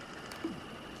place.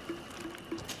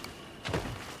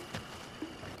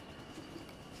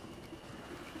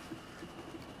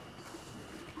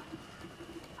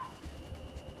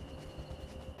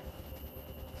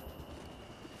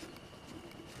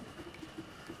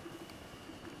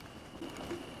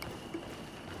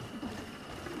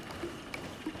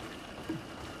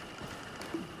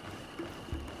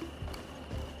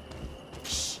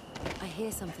 I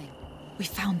hear something. We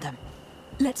found them.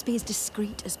 Let's be as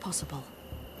discreet as possible.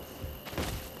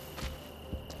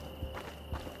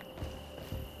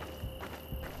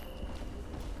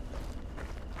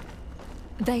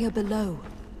 They are below.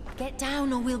 Get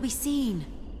down or we'll be seen.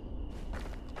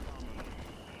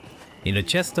 In a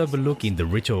chest overlooking the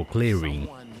ritual clearing,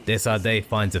 Desade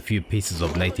finds a few pieces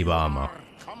of native armor.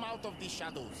 Come out of the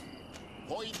shadows.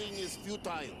 Voiding is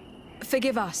futile.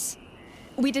 Forgive us.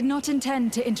 We did not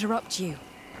intend to interrupt you.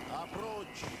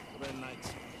 Approach, Red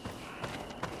Knight.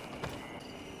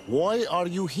 Why are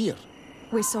you here?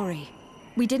 We're sorry.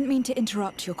 We didn't mean to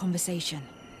interrupt your conversation.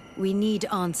 We need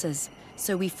answers,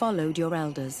 so we followed your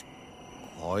elders.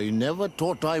 I never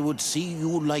thought I would see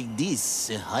you like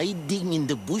this, hiding in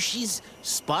the bushes,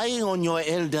 spying on your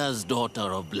elders, daughter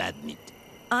of Bladnid.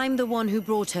 I'm the one who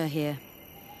brought her here.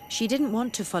 She didn't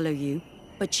want to follow you,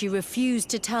 but she refused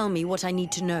to tell me what I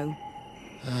need to know.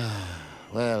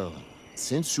 Well,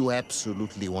 since you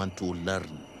absolutely want to learn,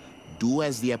 do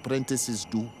as the apprentices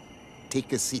do.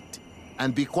 Take a seat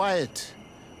and be quiet.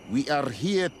 We are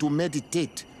here to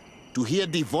meditate, to hear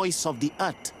the voice of the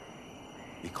earth,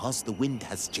 because the wind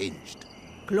has changed.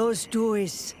 Close to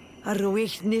us, our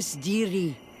witness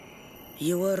dearie.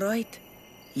 You were right.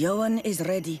 Johan is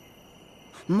ready.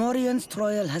 Morian's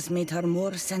trial has made her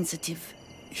more sensitive.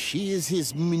 She is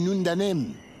his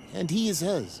Minundanem, and he is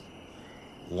hers.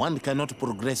 One cannot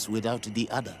progress without the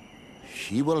other.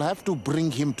 She will have to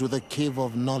bring him to the Cave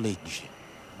of Knowledge.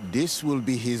 This will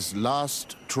be his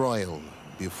last trial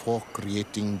before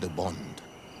creating the bond.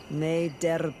 May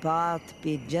their path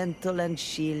be gentle and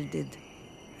shielded.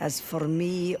 As for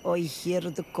me, I hear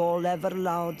the call ever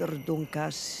louder,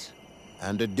 Duncas.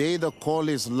 And the day the call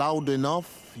is loud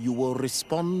enough, you will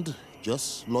respond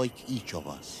just like each of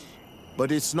us. But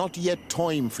it's not yet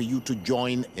time for you to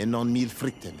join in on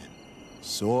Milfriktenen.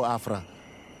 So, Aphra,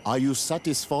 are you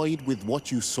satisfied with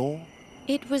what you saw?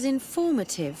 It was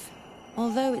informative,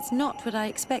 although it's not what I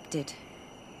expected.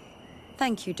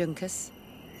 Thank you, Duncas.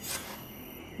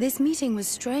 This meeting was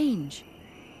strange.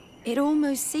 It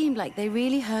almost seemed like they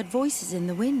really heard voices in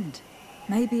the wind.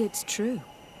 Maybe it's true.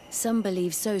 Some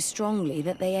believe so strongly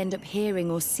that they end up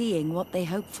hearing or seeing what they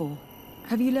hope for.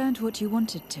 Have you learned what you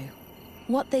wanted to?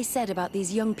 What they said about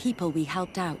these young people we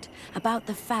helped out, about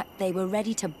the fact they were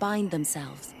ready to bind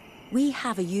themselves. We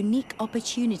have a unique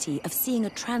opportunity of seeing a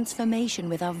transformation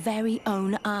with our very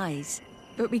own eyes.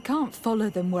 But we can't follow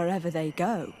them wherever they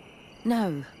go.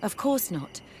 No, of course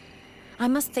not. I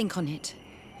must think on it.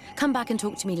 Come back and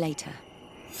talk to me later.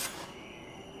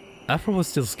 Aphra was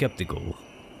still skeptical,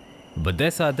 but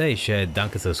Desade shared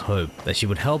Duncas's hope that she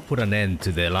would help put an end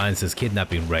to the Alliance's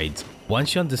kidnapping raids once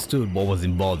she understood what was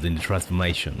involved in the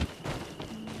transformation.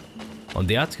 On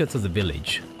the outskirts of the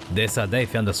village, Desade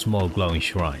found a small glowing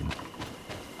shrine.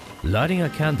 Lighting a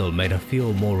candle made her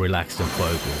feel more relaxed and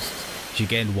focused. She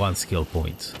gained 1 skill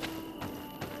point.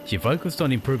 She focused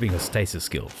on improving her stasis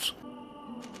skills.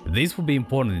 These will be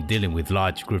important in dealing with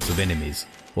large groups of enemies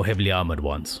or heavily armored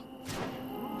ones.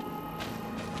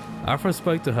 Aphra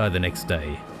spoke to her the next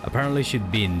day. Apparently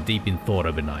she'd been deep in thought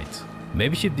overnight.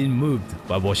 Maybe she'd been moved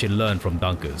by what she'd learned from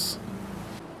Duncas.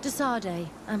 Desade,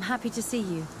 I'm happy to see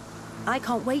you. I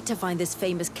can't wait to find this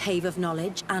famous cave of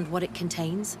knowledge and what it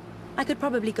contains. I could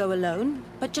probably go alone,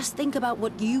 but just think about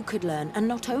what you could learn, and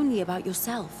not only about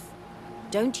yourself.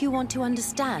 Don't you want to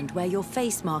understand where your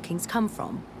face markings come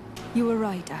from? You were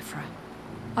right, Aphra.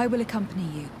 I will accompany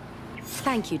you.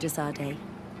 Thank you, Desade.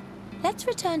 Let's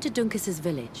return to Duncas's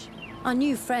village. Our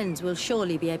new friends will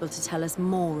surely be able to tell us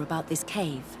more about this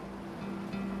cave.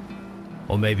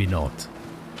 Or maybe not.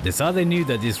 Desade knew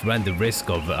that this ran the risk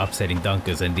of upsetting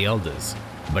Duncas and the elders,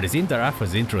 but it seemed that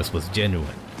Aphra's interest was genuine.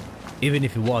 Even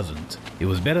if it wasn't, it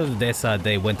was better that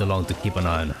Desade went along to keep an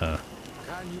eye on her.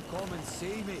 Can you come and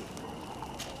see me?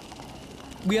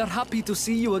 We are happy to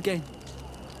see you again.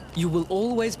 You will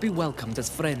always be welcomed as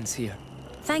friends here.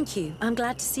 Thank you. I'm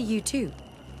glad to see you too.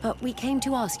 But we came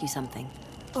to ask you something.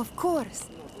 Of course.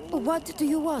 What do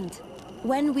you want?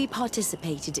 When we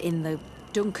participated in the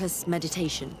Duncas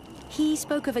meditation, he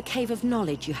spoke of a cave of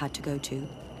knowledge you had to go to.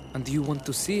 And you want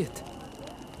to see it?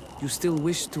 You still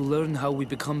wish to learn how we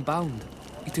become bound?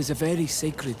 It is a very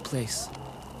sacred place.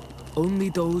 Only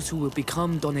those who will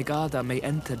become Donegada may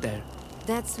enter there.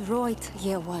 That's right,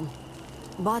 Year One.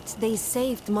 But they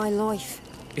saved my life.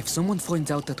 If someone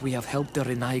finds out that we have helped the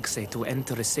Renaigse to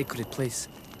enter a sacred place,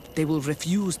 they will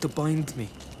refuse to bind me.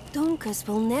 Duncas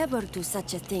will never do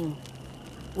such a thing.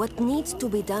 What needs to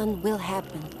be done will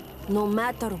happen, no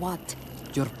matter what.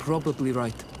 You're probably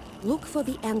right. Look for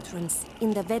the entrance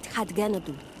in the Vedhat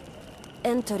Genadu.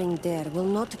 Entering there will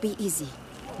not be easy,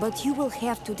 but you will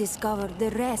have to discover the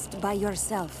rest by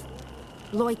yourself.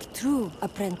 Like true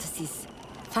apprentices.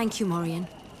 Thank you, Morian.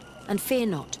 And fear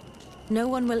not. No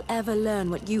one will ever learn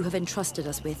what you have entrusted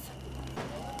us with.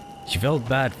 She felt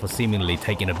bad for seemingly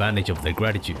taking advantage of their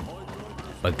gratitude,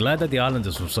 but glad that the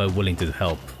islanders were so willing to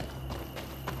help.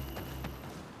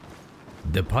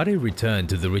 The party returned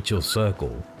to the ritual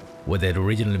circle, where they had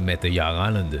originally met the young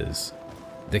islanders.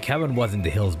 The cabin was in the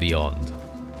hills beyond.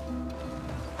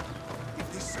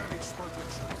 If this savage spoke the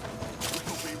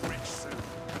truth, we'll be rich soon.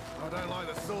 I don't like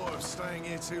the thought of staying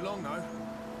here too long, though,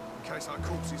 in case our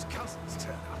corpse's cousins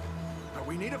turn up. But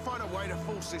we need to find a way to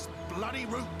force this bloody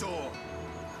root door.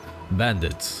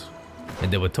 Bandits.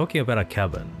 And they were talking about a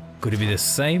cabin. Could it be the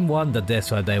same one that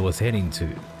Desade was heading to?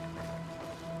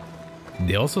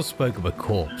 They also spoke of a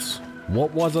corpse.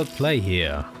 What was at play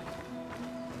here?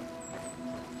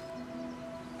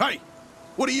 Hey!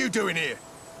 What are you doing here?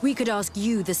 We could ask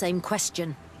you the same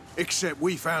question. Except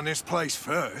we found this place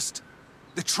first.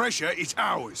 The treasure is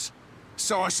ours.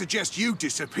 So I suggest you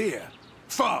disappear.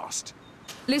 Fast!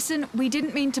 Listen, we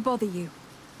didn't mean to bother you.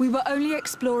 We were only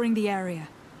exploring the area.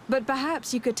 But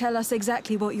perhaps you could tell us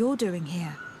exactly what you're doing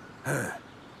here.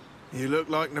 You look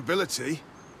like nobility.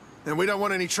 And we don't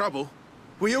want any trouble.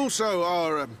 We also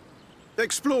are,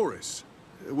 explorers.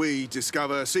 We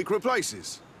discover secret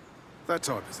places. That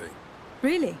type of thing.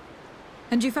 Really?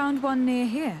 And you found one near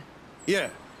here? Yeah.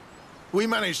 We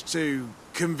managed to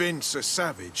convince a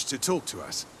savage to talk to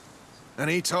us. And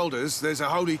he told us there's a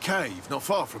holy cave not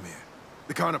far from here.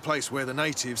 The kind of place where the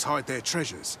natives hide their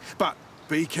treasures. But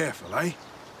be careful, eh?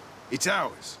 It's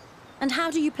ours. And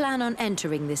how do you plan on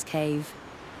entering this cave?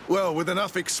 Well, with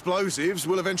enough explosives,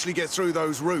 we'll eventually get through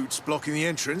those roots blocking the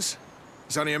entrance.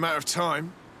 It's only a matter of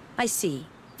time. I see.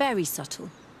 Very subtle.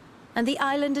 And the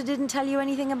islander didn't tell you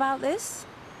anything about this?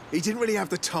 He didn't really have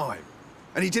the time.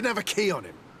 And he didn't have a key on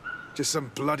him. Just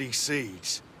some bloody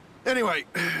seeds. Anyway,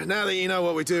 now that you know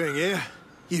what we're doing here,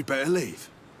 you'd better leave.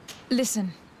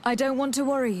 Listen, I don't want to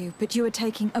worry you, but you are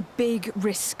taking a big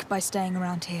risk by staying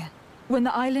around here. When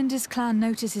the Islanders clan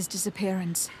notice his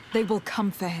disappearance, they will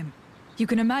come for him. You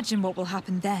can imagine what will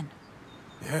happen then.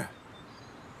 Yeah,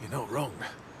 you're not wrong.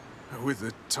 With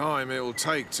the time it'll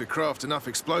take to craft enough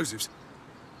explosives,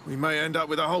 we may end up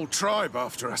with a whole tribe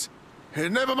after us.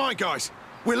 Never mind, guys.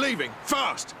 We're leaving,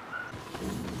 fast!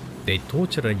 They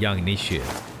tortured a young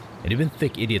initiate, and even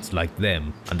thick idiots like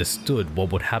them understood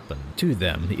what would happen to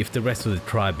them if the rest of the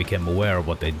tribe became aware of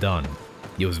what they'd done.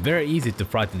 It was very easy to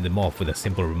frighten them off with a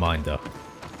simple reminder.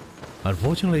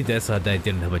 Unfortunately, Desade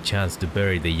didn't have a chance to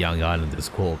bury the young islander's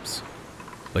corpse,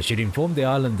 but she'd informed the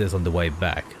islanders on the way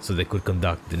back so they could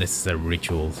conduct the necessary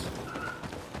rituals.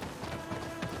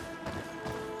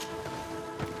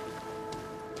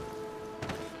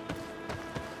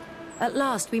 At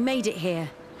last, we made it here.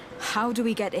 How do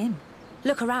we get in?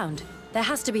 Look around. There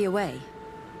has to be a way.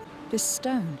 This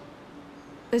stone.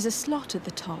 There's a slot at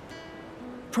the top.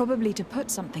 Probably to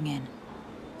put something in.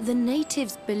 The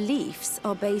natives' beliefs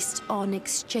are based on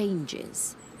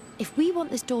exchanges. If we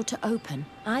want this door to open,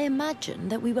 I imagine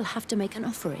that we will have to make an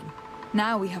offering.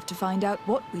 Now we have to find out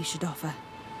what we should offer.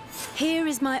 Here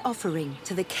is my offering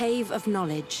to the Cave of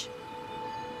Knowledge.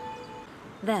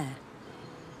 There.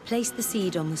 Place the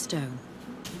seed on the stone.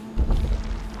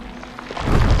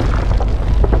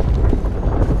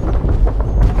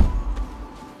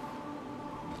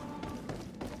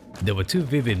 There were two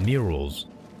vivid murals,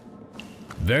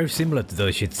 very similar to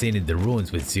those she'd seen in the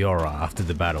ruins with Siora after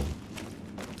the battle.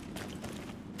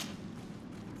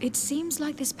 It seems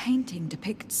like this painting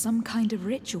depicts some kind of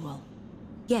ritual.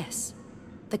 Yes.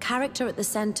 The character at the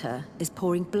center is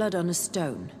pouring blood on a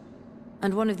stone,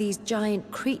 and one of these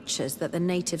giant creatures that the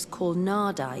natives call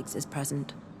Nardigs is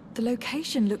present. The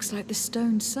location looks like the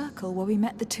stone circle where we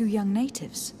met the two young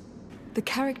natives. The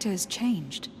character has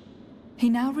changed. He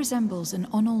now resembles an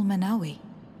Onol Menawi.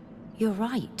 You're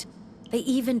right. They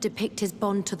even depict his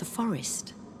bond to the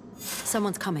forest.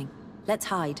 Someone's coming. Let's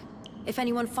hide. If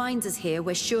anyone finds us here,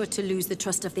 we're sure to lose the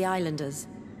trust of the islanders.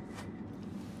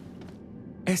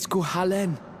 Esco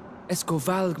halen. Esco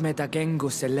valg me da gengo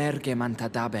selerge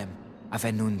mantadabem.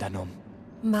 Avenundanum.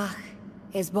 Mach,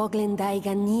 es boglin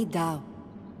daigan ni dau.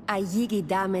 A yigi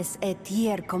dames et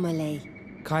tier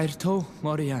comelei. Kairto,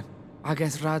 Morian.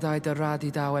 Ages radai da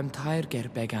radi dau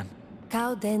tairger began.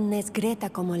 Kau den nes greta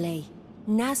comelei.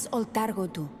 Nas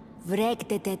oltargodu.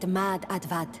 Vregdetet mad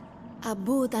advad.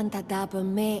 Abud antadab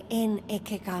me en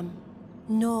ekekam.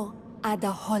 No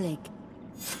adaholeg.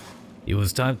 It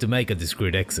was time to make a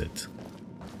discreet exit.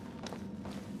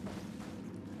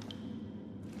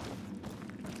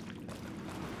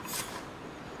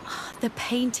 The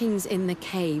paintings in the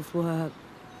cave were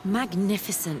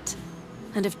magnificent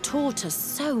and have taught us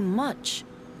so much.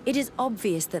 It is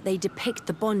obvious that they depict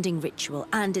the bonding ritual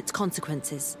and its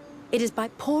consequences. It is by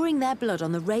pouring their blood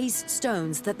on the raised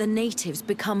stones that the natives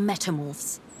become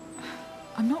metamorphs.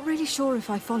 I'm not really sure if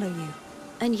I follow you.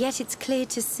 And yet it's clear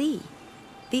to see.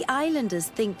 The islanders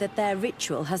think that their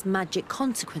ritual has magic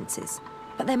consequences,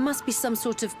 but there must be some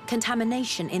sort of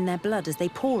contamination in their blood as they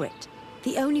pour it.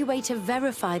 The only way to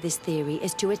verify this theory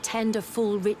is to attend a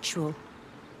full ritual.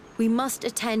 We must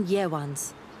attend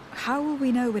Yewan's. How will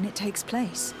we know when it takes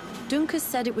place? Dunkus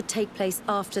said it would take place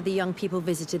after the young people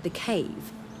visited the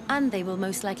cave, and they will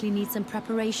most likely need some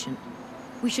preparation.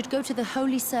 We should go to the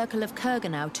Holy Circle of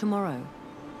Kurganau tomorrow.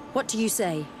 What do you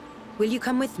say? Will you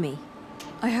come with me?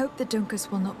 I hope that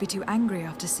Dunkus will not be too angry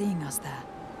after seeing us there.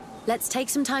 Let's take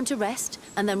some time to rest,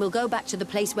 and then we'll go back to the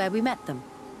place where we met them.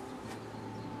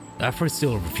 Aphra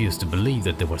still refused to believe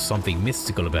that there was something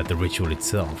mystical about the ritual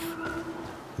itself.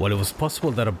 While it was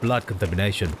possible that a blood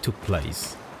contamination took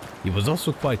place, it was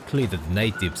also quite clear that the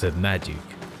natives had magic.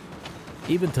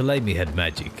 Even Ptolemy had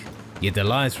magic, yet the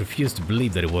Alliance refused to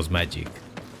believe that it was magic.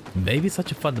 Maybe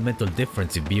such a fundamental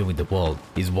difference in viewing the world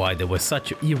is why there were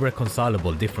such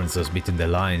irreconcilable differences between the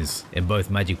Alliance and both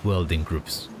magic-wielding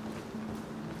groups.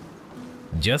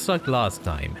 Just like last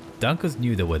time, Dunkus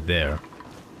knew they were there,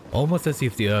 almost as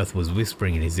if the earth was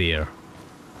whispering in his ear.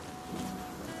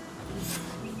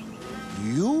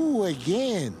 You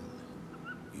again.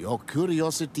 Your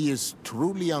curiosity is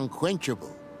truly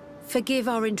unquenchable. Forgive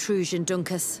our intrusion,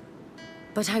 Dunkus,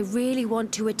 but I really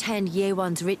want to attend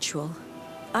Yewan's ritual.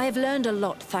 I have learned a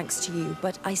lot thanks to you,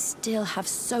 but I still have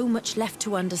so much left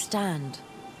to understand.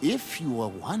 If you were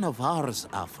one of ours,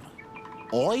 Aphra,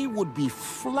 I would be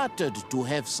flattered to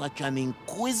have such an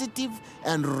inquisitive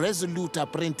and resolute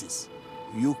apprentice.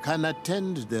 You can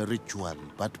attend the ritual,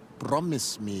 but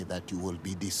promise me that you will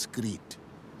be discreet.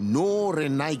 No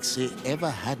Renaigse ever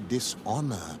had this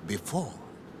honor before.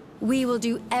 We will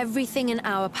do everything in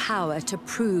our power to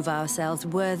prove ourselves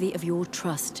worthy of your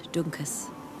trust, Dunkus.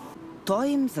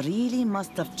 Times really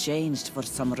must have changed for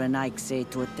some Renaigse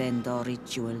to attend our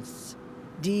rituals.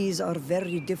 These are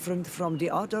very different from the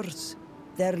others.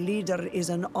 Their leader is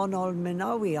an Onol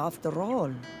Menawi after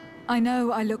all. I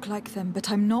know I look like them, but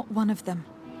I'm not one of them.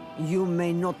 You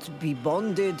may not be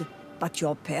bonded, but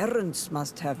your parents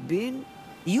must have been.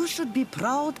 You should be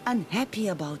proud and happy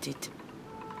about it.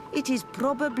 It is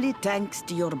probably thanks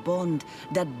to your bond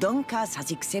that Dunkus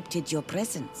has accepted your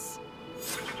presence.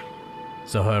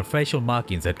 So her facial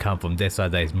markings had come from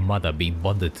Desade's mother being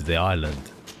bonded to the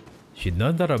island. She'd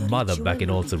known that her mother back in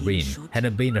Old Serene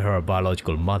hadn't been her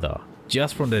biological mother,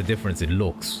 just from the difference in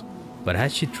looks. But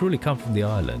had she truly come from the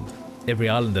island? Every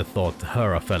islander thought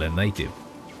her a fellow native.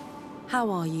 How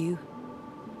are you?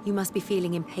 You must be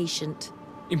feeling impatient.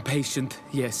 Impatient,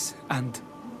 yes, and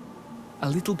a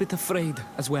little bit afraid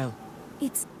as well.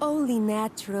 It's only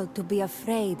natural to be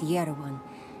afraid, Yerewan.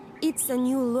 It's a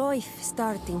new life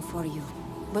starting for you.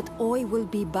 But I will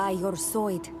be by your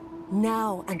side,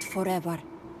 now and forever.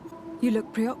 You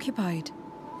look preoccupied.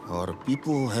 Our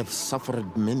people have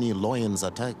suffered many lions'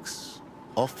 attacks.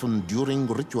 often during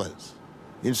rituals.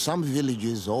 In some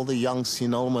villages, all the young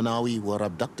Sinalmanawi were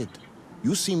abducted.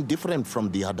 You seem different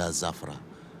from the others, Aphra,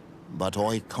 but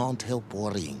I can't help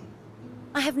worrying.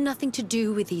 I have nothing to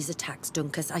do with these attacks,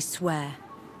 Dunkus, I swear.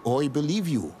 I believe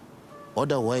you.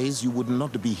 Otherwise, you would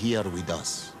not be here with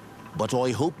us. But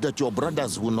I hope that your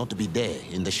brothers will not be there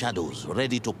in the shadows,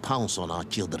 ready to pounce on our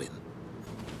children.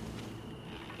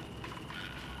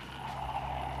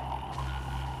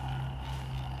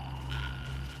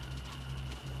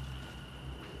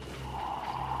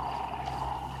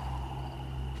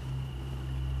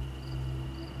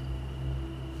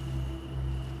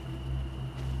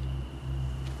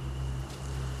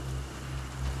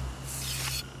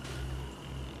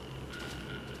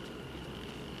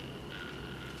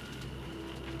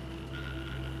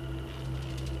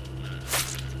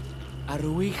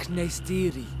 Aruich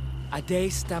nestiri,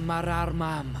 adesta marar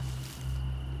mam.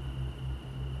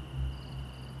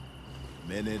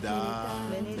 Meneda,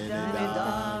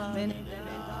 Meneda, Meneda.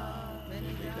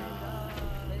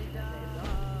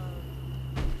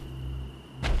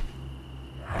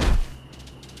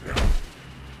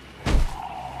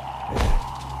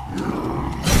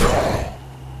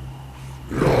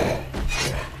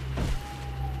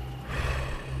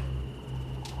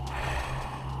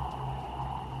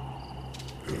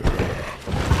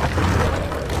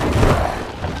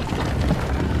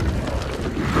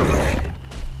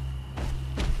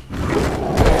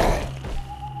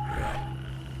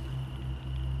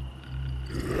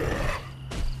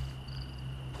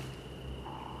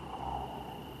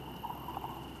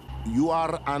 You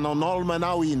are an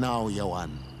Onolmanawi now, Yawan.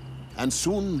 And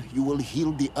soon you will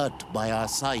heal the earth by our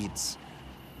sides,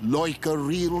 like a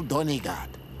real Donegard.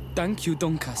 Thank you,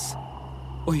 Dunkus.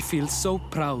 I feel so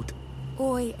proud.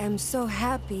 I am so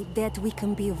happy that we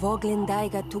can be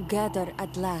Voglendaiga together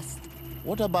at last.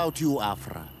 What about you,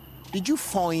 Aphra? Did you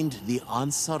find the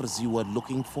answers you were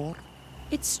looking for?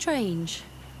 It's strange.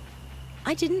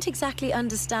 I didn't exactly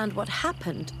understand what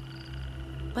happened,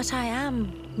 but I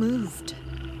am moved.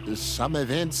 Some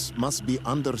events must be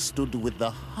understood with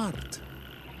the heart,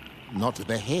 not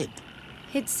the head.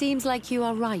 It seems like you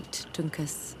are right,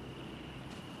 Dunkus.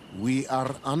 We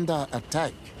are under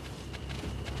attack.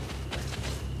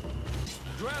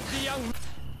 Grab the young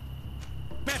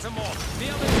metamorph. The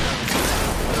other.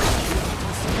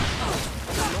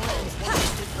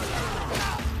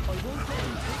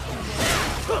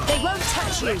 They won't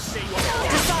touch you.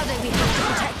 Desade, we have to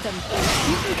protect them.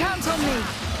 You can count on me.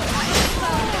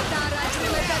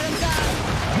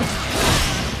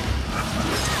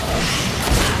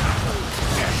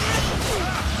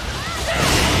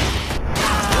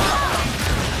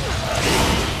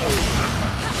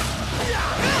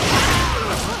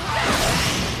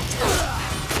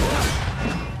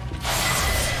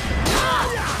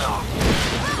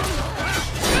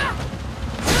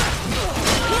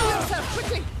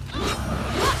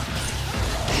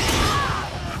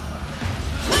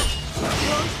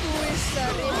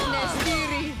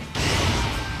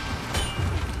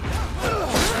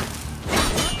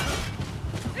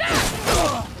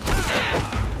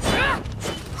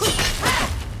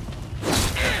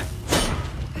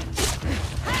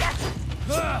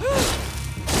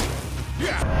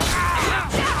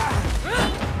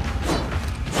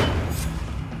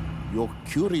 Your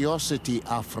curiosity,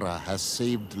 Aphra, has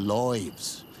saved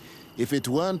lives. If it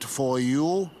weren't for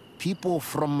you, people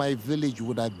from my village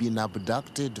would have been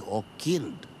abducted or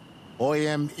killed. I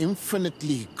am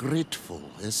infinitely grateful,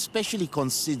 especially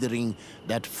considering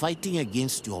that fighting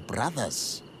against your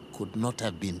brothers could not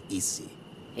have been easy.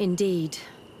 Indeed.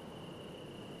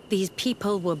 These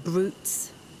people were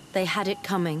brutes. They had it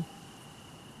coming.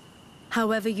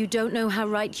 However, you don't know how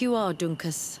right you are,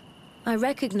 Dunkus. I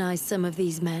recognize some of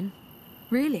these men.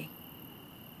 Really?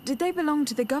 Did they belong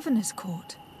to the governor's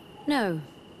court? No.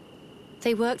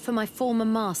 They worked for my former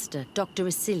master, Dr.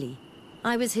 Asili.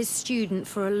 I was his student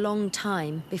for a long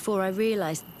time before I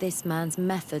realized that this man's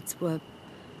methods were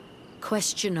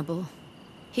questionable.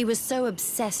 He was so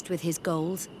obsessed with his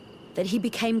goals that he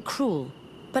became cruel.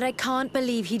 But I can't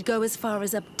believe he'd go as far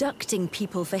as abducting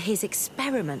people for his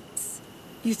experiments.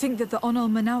 You think that the Onol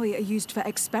Manawi are used for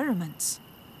experiments?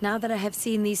 Now that I have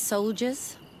seen these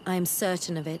soldiers, I am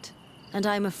certain of it. And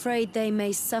I'm afraid they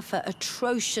may suffer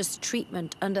atrocious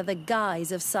treatment under the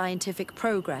guise of scientific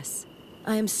progress.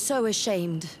 I am so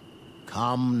ashamed.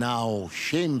 Come now,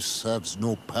 shame serves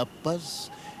no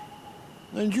purpose.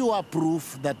 And you are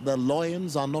proof that the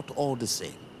lions are not all the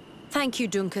same. Thank you,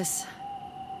 Dunkus.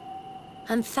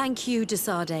 And thank you,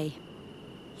 Desade.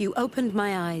 You opened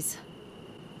my eyes.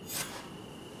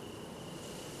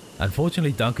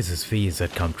 Unfortunately, Dunkus's fears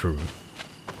had come true.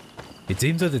 It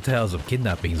seems that the tales of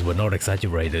kidnappings were not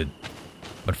exaggerated,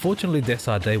 but fortunately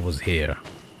Desade was here.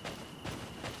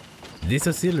 This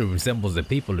Cecilia resembles the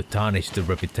people who tarnished the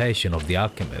reputation of the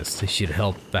alchemists she'd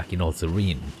helped back in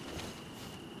Serene.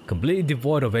 Completely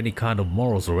devoid of any kind of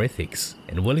morals or ethics,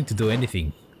 and willing to do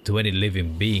anything to any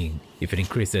living being if it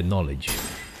increased their knowledge.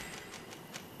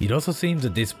 It also seems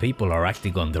that these people are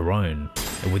acting on their own,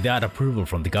 and without approval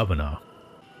from the governor.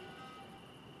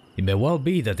 It may well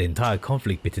be that the entire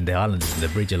conflict between the islands and the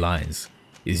Bridge Alliance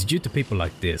is due to people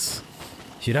like this.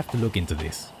 She'd have to look into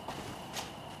this.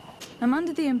 I'm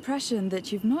under the impression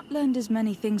that you've not learned as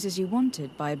many things as you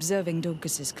wanted by observing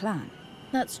Dorcas's clan.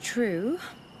 That's true.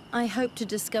 I hope to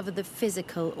discover the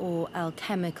physical or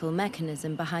alchemical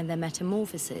mechanism behind their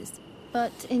metamorphoses.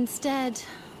 But instead,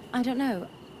 I don't know.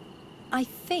 I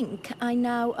think I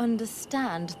now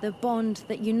understand the bond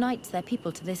that unites their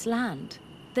people to this land.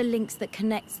 The links that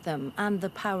connects them and the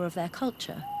power of their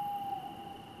culture.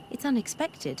 It's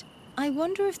unexpected. I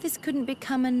wonder if this couldn't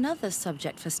become another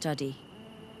subject for study.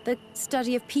 The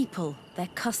study of people, their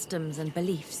customs and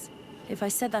beliefs. If I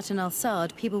said that in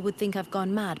Alsard, people would think I've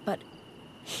gone mad, but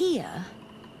here,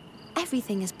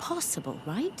 everything is possible,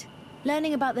 right?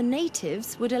 Learning about the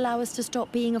natives would allow us to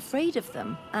stop being afraid of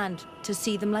them, and to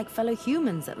see them like fellow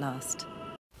humans at last.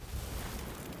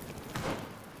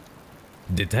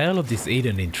 The tale of this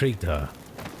Eden intrigued her.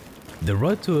 The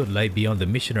road to it lay beyond the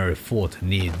missionary fort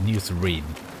near New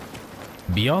Serene.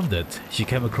 Beyond it, she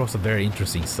came across a very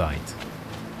interesting sight.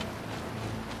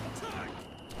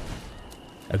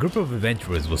 A group of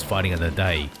adventurers was fighting on the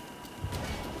day.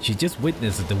 She just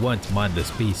witnessed that they weren't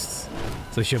mindless beasts,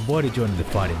 so she avoided joining the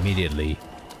fight immediately.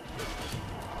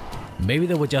 Maybe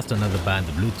they were just another band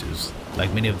of looters,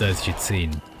 like many of those she'd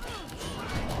seen.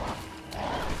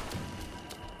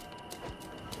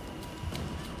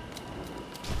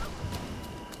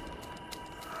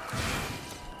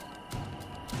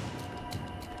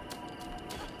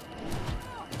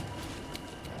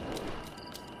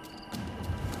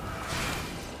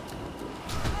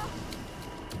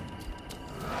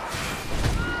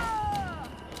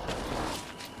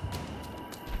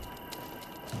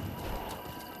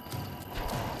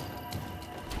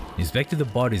 Inspected the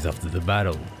bodies after the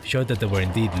battle showed that they were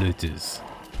indeed looters.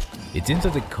 It seems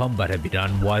that the combat had been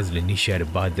unwisely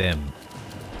initiated by them.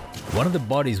 One of the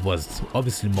bodies was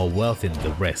obviously more wealthy than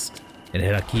the rest and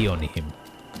had a key on him.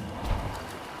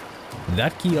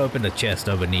 That key opened a chest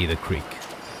over near the creek.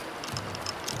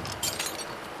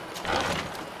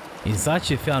 Inside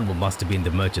she found what must have been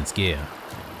the merchant's gear.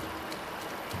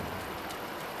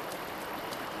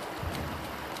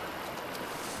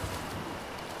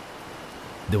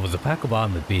 There was a pack of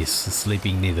armored beasts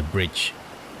sleeping near the bridge,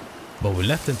 but we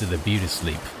left them to their beauty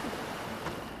sleep.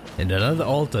 And another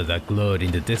altar that glowed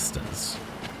in the distance.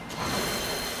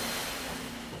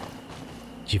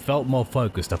 She felt more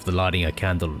focused after lighting a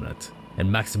candle on it, and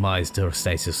maximized her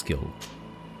stasis skill.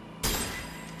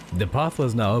 The path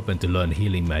was now open to learn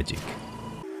healing magic.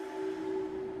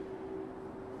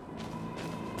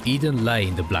 Eden lay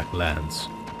in the Black Lands.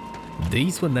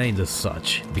 These were named as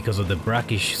such because of the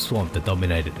brackish swamp that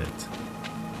dominated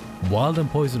it. Wild and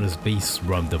poisonous beasts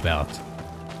roamed about,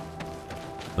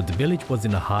 but the village was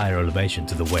in a higher elevation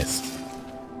to the west.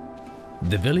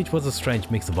 The village was a strange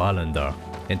mix of Islander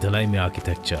and Ptolemy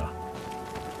architecture.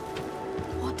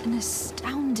 What an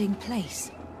astounding place.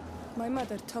 My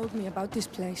mother told me about this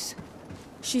place.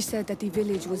 She said that the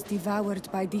village was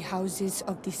devoured by the houses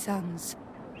of the Suns.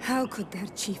 How could their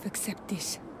chief accept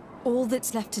this? All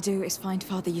that's left to do is find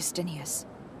Father Justinius.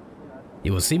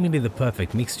 It was seemingly the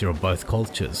perfect mixture of both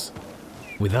cultures,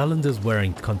 with islanders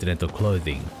wearing continental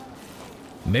clothing.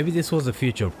 Maybe this was the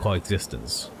future of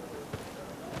coexistence.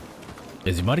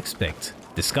 As you might expect,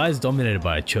 the sky is dominated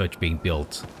by a church being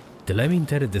built. Ptolemy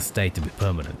intended the state to be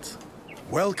permanent.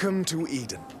 Welcome to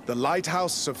Eden, the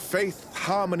lighthouse of faith,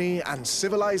 harmony, and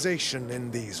civilization in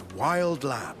these wild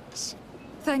lands.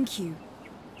 Thank you.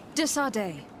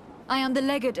 Desade. I am the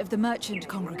legate of the merchant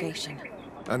congregation.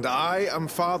 And I am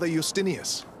Father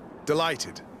Justinius.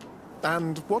 Delighted.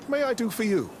 And what may I do for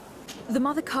you? The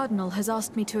Mother Cardinal has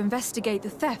asked me to investigate the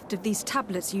theft of these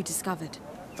tablets you discovered.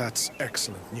 That's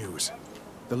excellent news.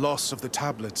 The loss of the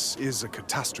tablets is a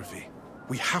catastrophe.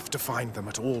 We have to find them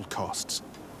at all costs.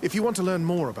 If you want to learn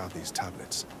more about these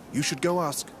tablets, you should go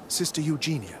ask Sister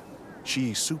Eugenia.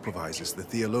 She supervises the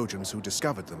theologians who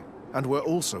discovered them, and were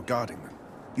also guarding them.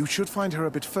 You should find her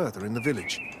a bit further in the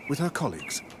village, with her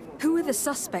colleagues. Who are the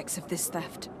suspects of this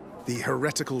theft? The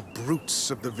heretical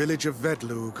brutes of the village of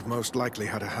Vedlug most likely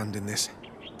had a hand in this.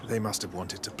 They must have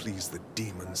wanted to please the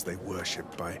demons they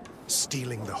worship by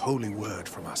stealing the holy word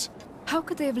from us. How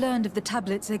could they have learned of the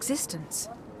tablet's existence?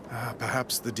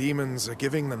 Perhaps the demons are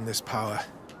giving them this power.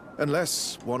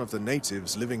 Unless one of the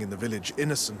natives living in the village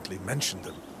innocently mentioned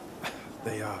them.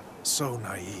 They are so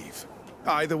naive.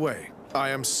 Either way, I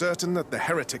am certain that the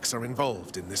heretics are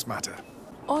involved in this matter.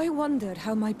 I wonder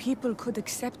how my people could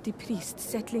accept the priests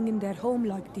settling in their home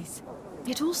like this.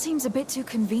 It all seems a bit too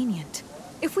convenient.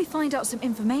 If we find out some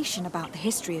information about the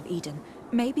history of Eden,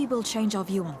 maybe we'll change our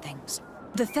view on things.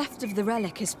 The theft of the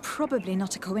relic is probably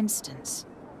not a coincidence.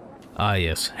 Ah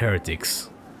yes, heretics.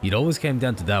 It always came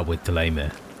down to that with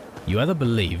Thélème. You either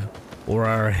believe, or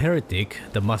are a heretic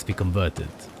that must be converted.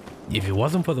 If it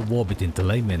wasn't for the war between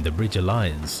Thélème and the Bridge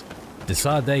Alliance, the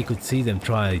Sade could see them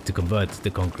try to convert the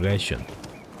congregation.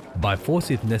 By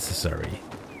force if necessary,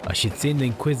 as she'd seen the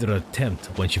Inquisitor attempt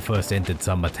when she first entered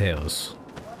San Mateos.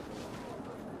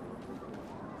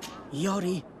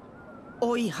 Yori,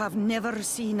 I have never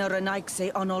seen a Renaigse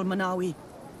on Olmanawi.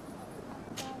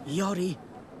 Yori,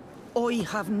 I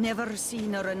have never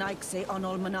seen a Renaigse on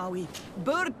Olmanawi.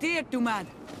 Bertirtumad.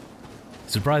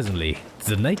 Surprisingly,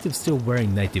 the native still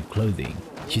wearing native clothing.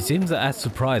 She seems as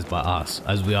surprised by us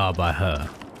as we are by her.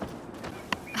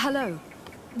 Hello.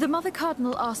 The Mother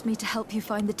Cardinal asked me to help you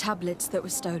find the tablets that were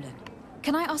stolen.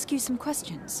 Can I ask you some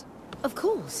questions? Of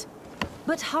course.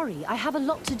 But hurry, I have a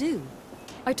lot to do.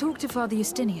 I talked to Father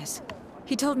Justinius.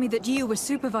 He told me that you were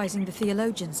supervising the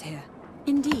theologians here.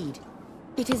 Indeed.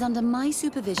 It is under my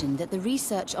supervision that the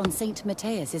research on Saint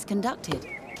Matthias is conducted.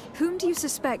 Whom do you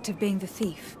suspect of being the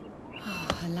thief?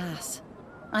 Alas.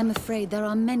 I'm afraid there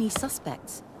are many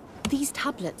suspects. These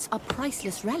tablets are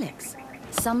priceless relics.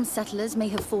 Some settlers may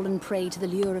have fallen prey to the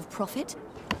lure of profit.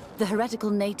 The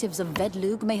heretical natives of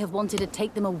Vedlug may have wanted to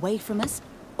take them away from us.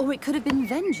 Or it could have been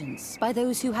vengeance by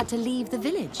those who had to leave the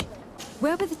village.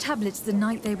 Where were the tablets the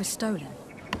night they were stolen?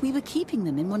 We were keeping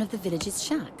them in one of the village's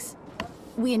shacks.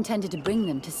 We intended to bring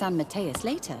them to San Matthias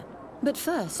later. But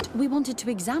first, we wanted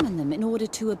to examine them in order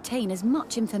to obtain as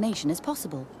much information as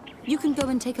possible. You can go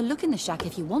and take a look in the shack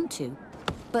if you want to.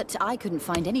 But I couldn't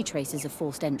find any traces of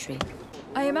forced entry.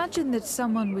 I imagine that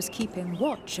someone was keeping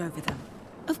watch over them.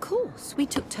 Of course, we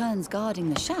took turns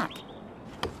guarding the shack.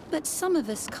 But some of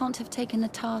us can't have taken the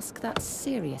task that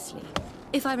seriously.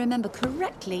 If I remember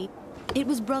correctly, it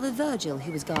was Brother Virgil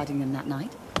who was guarding them that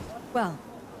night. Well,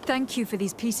 thank you for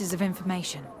these pieces of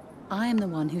information. I am the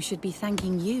one who should be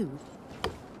thanking you.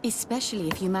 Especially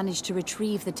if you managed to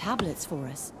retrieve the tablets for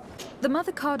us. The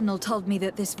Mother Cardinal told me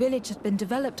that this village had been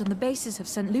developed on the basis of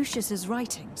St. Lucius's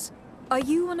writings. Are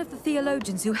you one of the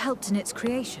theologians who helped in its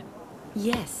creation?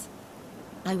 Yes.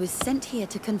 I was sent here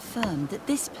to confirm that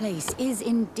this place is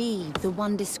indeed the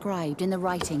one described in the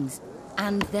writings,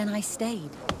 and then I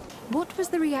stayed. What was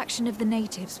the reaction of the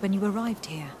natives when you arrived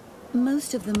here?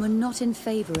 Most of them were not in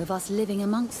favor of us living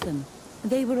amongst them.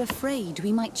 They were afraid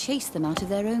we might chase them out of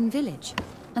their own village.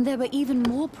 And there were even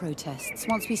more protests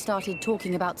once we started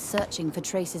talking about searching for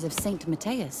traces of Saint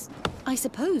Matthias. I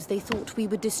suppose they thought we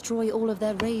would destroy all of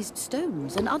their raised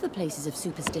stones and other places of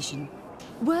superstition.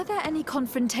 Were there any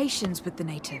confrontations with the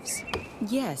natives?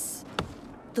 Yes.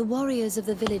 The warriors of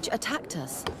the village attacked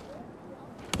us.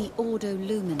 The Ordo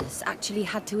Luminous actually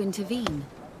had to intervene.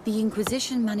 The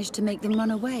Inquisition managed to make them run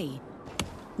away.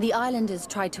 The islanders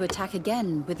tried to attack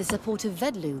again with the support of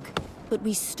Vedlug, but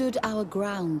we stood our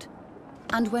ground.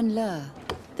 And when Lur,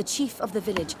 the chief of the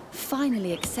village,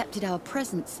 finally accepted our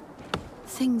presence,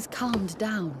 things calmed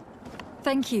down.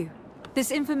 Thank you.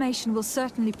 This information will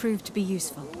certainly prove to be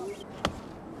useful.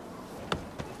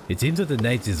 It seems that the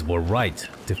natives were right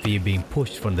to fear being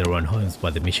pushed from their own homes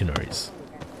by the missionaries.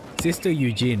 Sister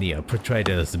Eugenia portrayed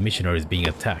it as the missionaries being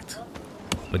attacked,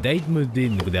 but they'd moved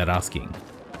in without asking.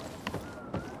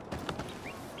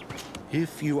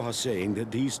 If you are saying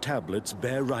that these tablets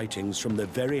bear writings from the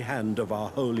very hand of our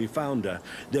holy founder,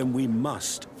 then we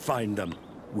must find them.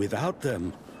 Without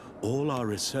them, all our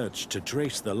research to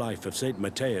trace the life of Saint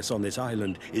Matthias on this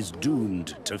island is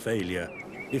doomed to failure.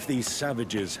 If these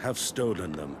savages have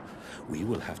stolen them, we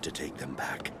will have to take them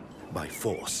back, by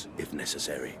force if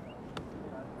necessary.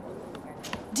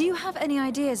 Do you have any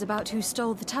ideas about who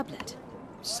stole the tablet?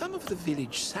 Some of the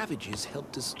village savages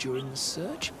helped us during the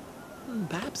search.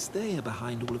 Perhaps they are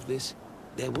behind all of this.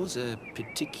 There was a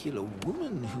particular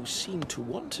woman who seemed to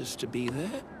want us to be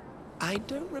there. I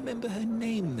don't remember her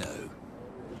name, though.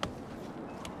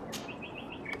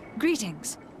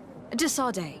 Greetings. De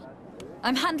Sade.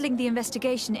 I'm handling the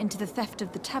investigation into the theft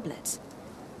of the tablets.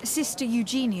 Sister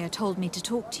Eugenia told me to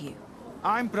talk to you.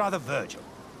 I'm Brother Virgil.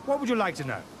 What would you like to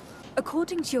know?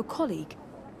 According to your colleague,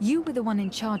 you were the one in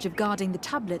charge of guarding the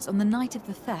tablets on the night of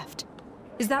the theft.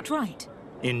 Is that right?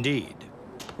 Indeed.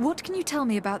 What can you tell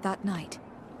me about that night?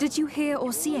 Did you hear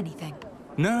or see anything?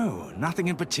 No, nothing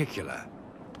in particular.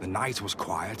 The night was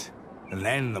quiet, and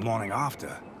then the morning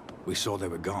after, we saw they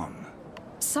were gone.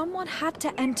 Someone had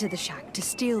to enter the shack to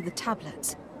steal the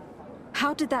tablets.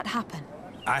 How did that happen?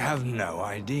 I have no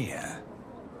idea.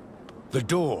 The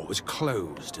door was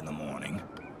closed in the morning,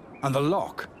 and the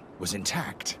lock was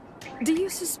intact. Do you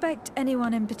suspect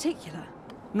anyone in particular?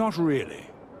 Not really.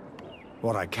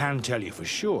 What I can tell you for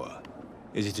sure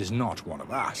is it is not one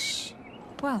of us.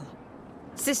 Well,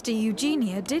 Sister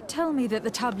Eugenia did tell me that the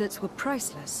tablets were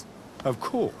priceless. Of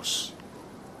course.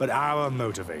 But our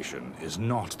motivation is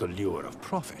not the lure of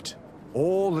profit.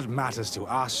 All that matters to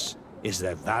us is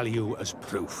their value as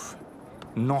proof,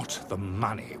 not the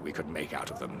money we could make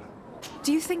out of them.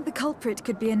 Do you think the culprit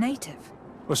could be a native?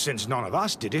 Well, since none of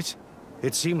us did it,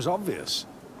 it seems obvious.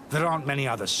 There aren't many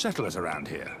other settlers around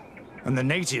here, and the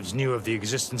natives knew of the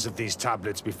existence of these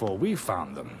tablets before we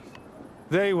found them.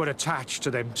 They were attached to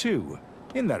them too,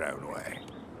 in their own way.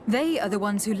 They are the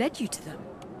ones who led you to them.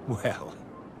 Well,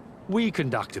 we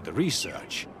conducted the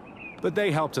research, but they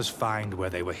helped us find where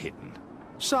they were hidden.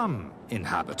 Some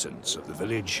inhabitants of the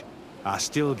village are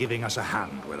still giving us a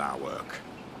hand with our work.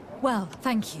 Well,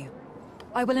 thank you.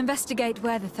 I will investigate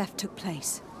where the theft took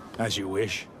place. As you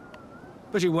wish.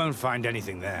 But you won't find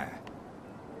anything there.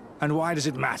 And why does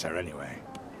it matter, anyway?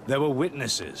 There were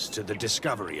witnesses to the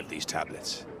discovery of these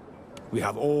tablets. We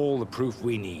have all the proof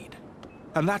we need.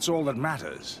 And that's all that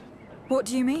matters. What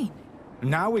do you mean?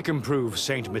 Now we can prove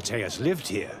Saint Matthias lived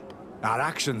here. Our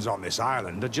actions on this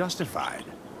island are justified.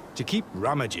 To keep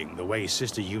rummaging the way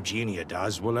Sister Eugenia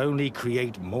does will only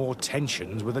create more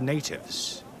tensions with the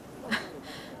natives.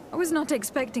 I was not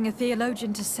expecting a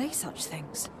theologian to say such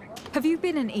things. Have you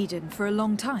been in Eden for a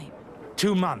long time?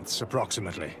 2 months,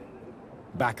 approximately.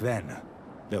 Back then,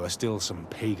 there were still some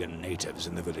pagan natives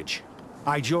in the village.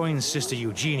 I joined Sister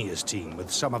Eugenia's team with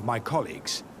some of my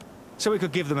colleagues, so we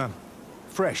could give them a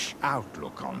fresh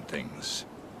outlook on things.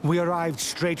 We arrived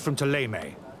straight from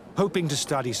Ptolemy, hoping to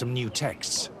study some new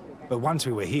texts. But once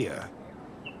we were here,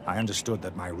 I understood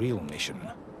that my real mission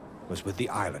was with the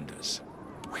islanders.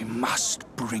 We must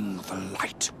bring the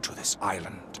light to this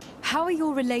island. How are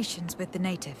your relations with the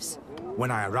natives?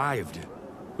 When I arrived,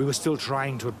 we were still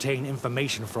trying to obtain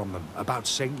information from them about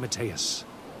Saint Matthias,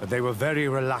 but they were very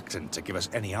reluctant to give us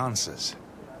any answers.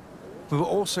 We were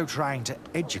also trying to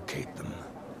educate them.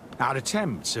 Our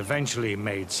attempts eventually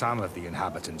made some of the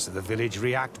inhabitants of the village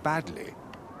react badly.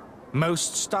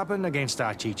 Most stubborn against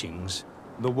our teachings,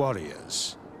 the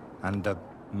warriors, and the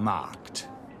marked.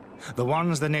 The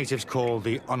ones the natives call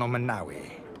the Onomanawi.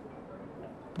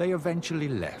 They eventually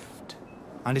left,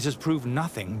 and it has proved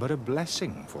nothing but a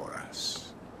blessing for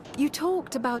us. You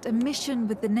talked about a mission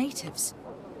with the natives.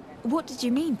 What did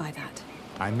you mean by that?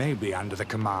 I may be under the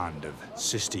command of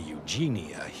Sister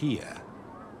Eugenia here,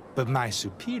 but my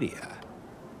superior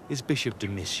is Bishop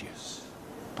Domitius.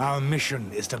 Our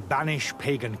mission is to banish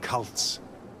pagan cults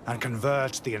and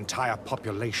convert the entire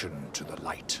population to the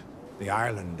light. The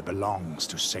island belongs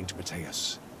to Saint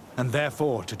Matthias, and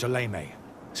therefore to Ptolemy,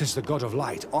 since the god of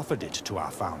light offered it to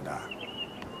our founder.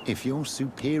 If your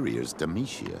superior's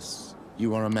Domitius,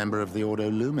 you are a member of the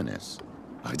Ordo Luminis.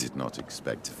 I did not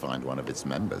expect to find one of its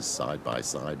members side by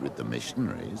side with the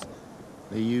missionaries.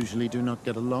 They usually do not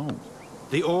get along.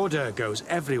 The Order goes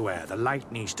everywhere the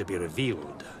light needs to be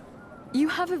revealed. You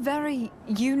have a very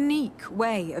unique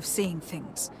way of seeing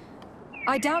things.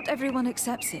 I doubt everyone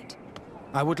accepts it.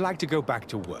 I would like to go back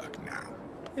to work now,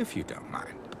 if you don't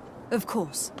mind. Of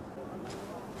course.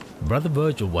 Brother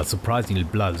Virgil was surprisingly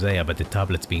blasé about the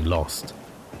tablets being lost.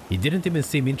 He didn't even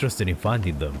seem interested in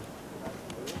finding them.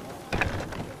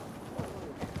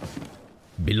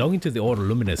 Belonging to the Order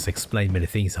Luminous explained many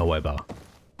things, however.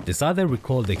 They either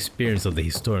recalled the experience of the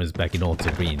historians back in Old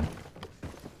Terrene.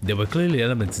 There were clearly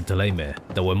elements in Ptolemy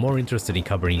that were more interested in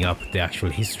covering up the actual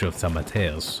history of San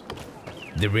Matthias.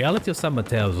 The reality of San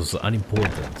Matthias was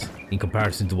unimportant in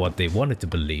comparison to what they wanted to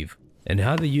believe, and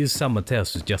how they used San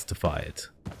Matthias to justify it.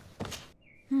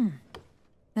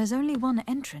 There's only one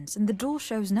entrance, and the door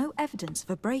shows no evidence of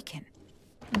a break-in.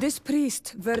 This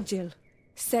priest, Virgil,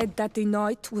 said that the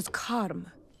night was calm.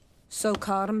 So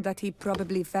calm that he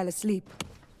probably fell asleep.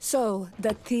 So,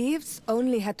 the thieves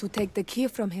only had to take the key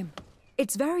from him.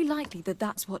 It's very likely that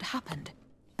that's what happened.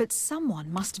 But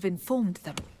someone must have informed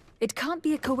them. It can't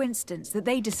be a coincidence that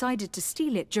they decided to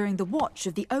steal it during the watch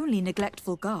of the only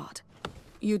neglectful guard.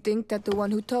 You think that the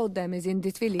one who told them is in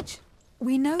this village?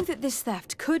 We know that this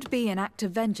theft could be an act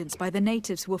of vengeance by the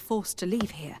natives who were forced to leave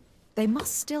here. They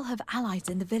must still have allies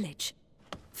in the village.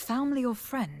 Family or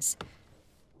friends.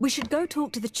 We should go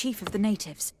talk to the chief of the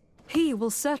natives. He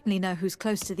will certainly know who's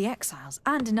close to the exiles,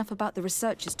 and enough about the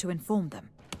researchers to inform them.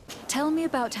 Tell me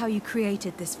about how you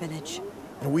created this village.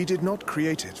 We did not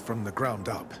create it from the ground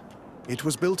up. It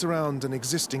was built around an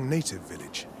existing native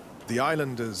village. The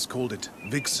islanders called it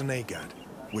Vigsenegad,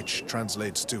 which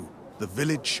translates to the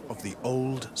Village of the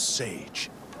Old Sage.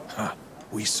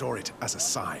 We saw it as a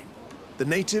sign. The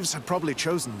natives had probably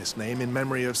chosen this name in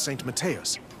memory of Saint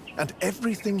Matthias, and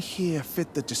everything here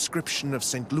fit the description of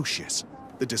Saint Lucius.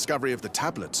 The discovery of the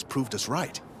tablets proved us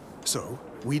right. So,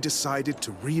 we decided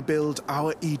to rebuild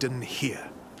our Eden here,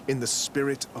 in the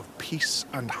spirit of peace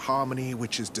and harmony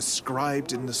which is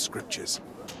described in the scriptures.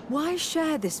 Why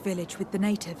share this village with the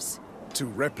natives? To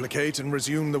replicate and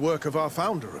resume the work of our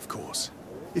founder, of course.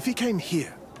 If he came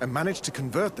here and managed to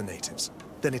convert the natives,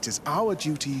 then it is our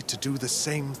duty to do the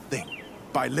same thing.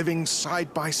 By living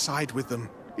side by side with them,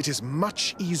 it is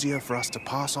much easier for us to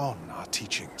pass on our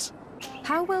teachings.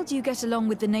 How well do you get along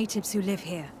with the natives who live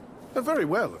here? Very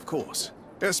well, of course.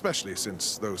 Especially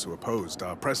since those who opposed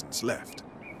our presence left.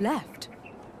 Left?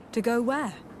 To go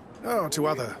where? Oh, to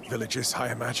other villages,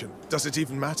 I imagine. Does it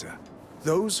even matter?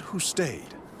 Those who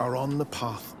stayed are on the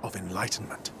path of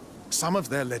enlightenment. Some of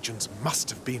their legends must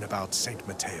have been about Saint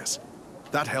Matthias.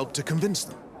 That helped to convince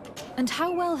them. And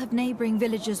how well have neighboring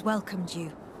villagers welcomed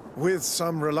you? With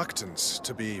some reluctance,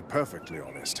 to be perfectly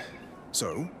honest.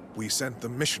 So, we sent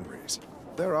them missionaries.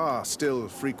 There are still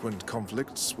frequent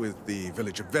conflicts with the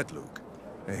village of Vedlug,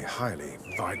 a highly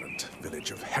violent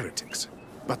village of heretics.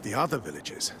 But the other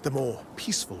villages, the more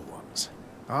peaceful ones,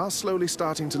 are slowly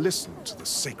starting to listen to the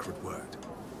sacred word.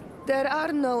 There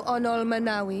are no Onol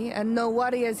Manawi and no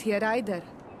warriors here either.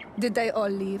 Did they all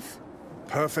leave?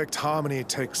 Perfect harmony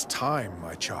takes time,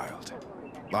 my child.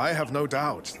 I have no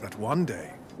doubt that one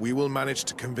day we will manage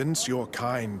to convince your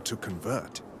kind to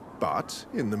convert. But,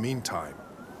 in the meantime,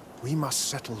 we must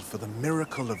settle for the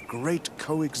miracle of great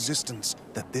coexistence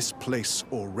that this place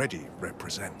already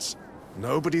represents.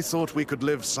 Nobody thought we could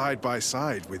live side by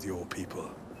side with your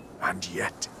people. And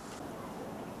yet...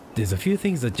 There's a few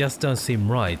things that just don't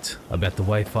seem right about the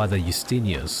way Father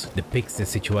Justinius depicts the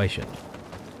situation.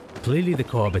 Clearly the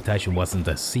cohabitation wasn't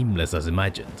as seamless as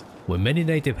imagined, where many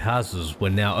native houses were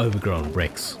now overgrown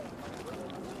wrecks.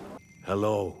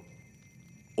 Hello.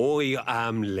 I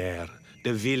am Lair,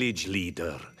 the village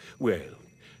leader. Well,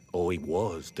 I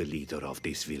was the leader of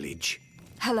this village.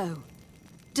 Hello.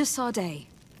 De Sardet.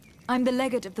 I'm the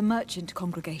legate of the merchant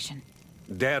congregation.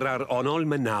 There are Onol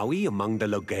Manawi among the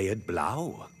Logead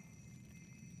Blau.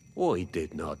 I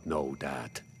did not know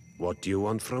that. What do you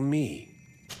want from me?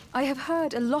 I have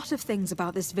heard a lot of things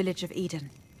about this village of Eden,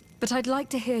 but I'd like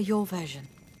to hear your version.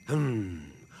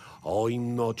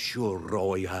 I'm not sure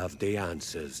I have the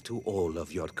answers to all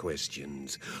of your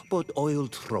questions, but I'll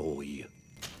try.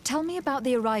 Tell me about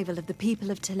the arrival of the people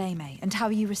of Thélème and how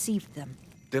you received them.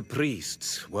 The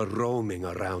priests were roaming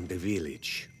around the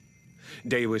village.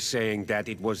 They were saying that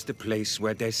it was the place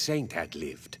where their saint had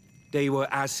lived. They were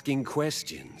asking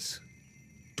questions,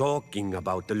 talking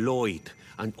about the Lloyd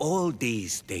and all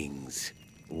these things.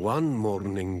 One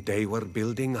morning they were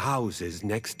building houses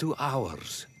next to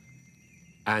ours.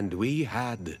 And we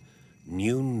had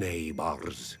new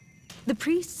neighbors. The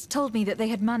priests told me that they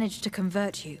had managed to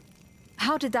convert you.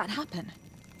 How did that happen?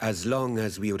 As long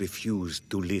as we refused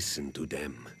to listen to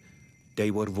them,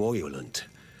 they were violent,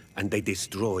 and they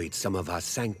destroyed some of our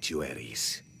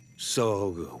sanctuaries.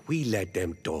 So we let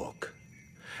them talk.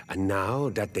 And now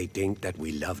that they think that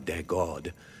we love their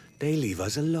god, they leave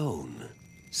us alone.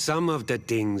 Some of the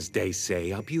things they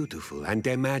say are beautiful, and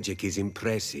their magic is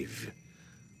impressive.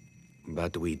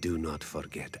 But we do not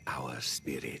forget our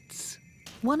spirits.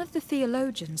 One of the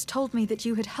theologians told me that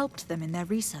you had helped them in their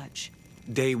research.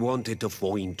 They wanted to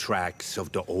find tracks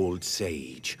of the old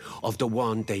sage, of the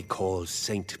one they call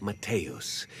Saint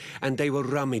Matthias, and they were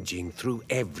rummaging through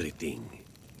everything.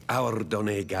 Our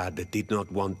Donegad did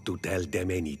not want to tell them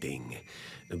anything,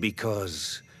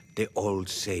 because the old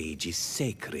sage is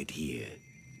sacred here.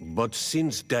 But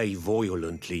since they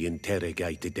violently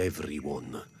interrogated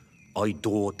everyone, I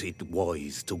thought it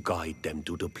wise to guide them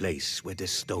to the place where the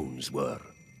stones were.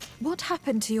 What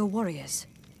happened to your warriors?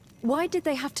 Why did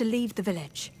they have to leave the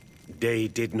village? They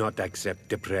did not accept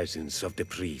the presence of the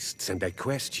priests and their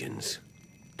questions.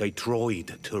 They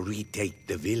tried to retake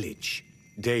the village.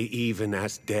 They even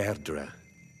asked Deirdre,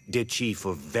 the chief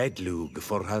of Vedlug,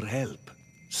 for her help.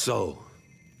 So,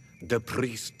 the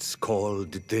priests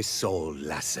called the Soul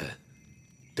Lasser,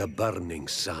 the Burning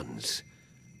Suns,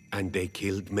 and they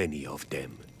killed many of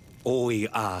them. I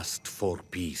asked for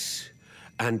peace,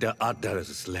 and the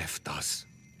others left us.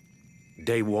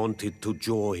 They wanted to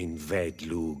join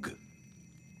Vedlug.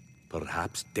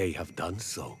 Perhaps they have done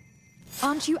so.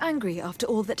 Aren't you angry after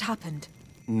all that happened?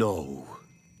 No.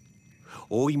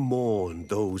 I mourn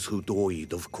those who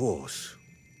died, of course.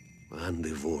 And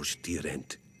the worst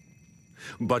tyrant.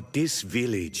 But this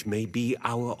village may be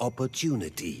our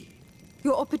opportunity.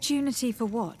 Your opportunity for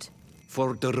what?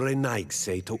 For the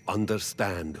Renaigse to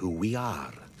understand who we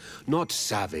are. Not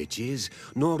savages,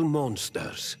 nor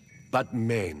monsters, but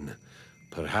men.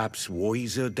 Perhaps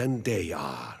wiser than they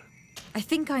are. I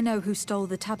think I know who stole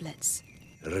the tablets.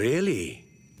 Really?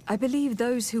 I believe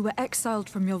those who were exiled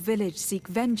from your village seek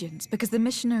vengeance because the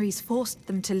missionaries forced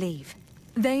them to leave.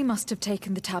 They must have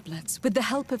taken the tablets, with the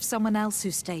help of someone else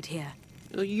who stayed here.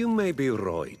 You may be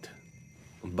right.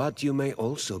 But you may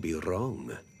also be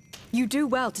wrong. You do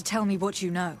well to tell me what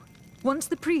you know. Once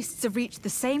the priests have reached the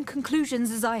same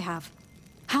conclusions as I have,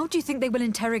 how do you think they will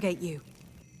interrogate you?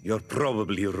 You're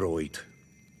probably right.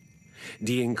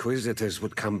 The Inquisitors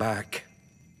would come back,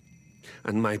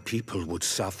 and my people would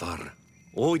suffer.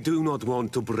 I do not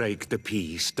want to break the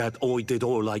peace that I did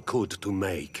all I could to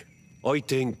make. I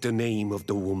think the name of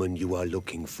the woman you are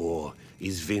looking for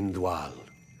is Vindwal.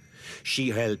 She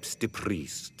helps the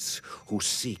priests who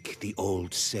seek the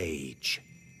old sage.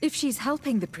 If she's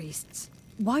helping the priests,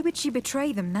 why would she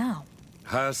betray them now?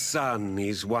 Her son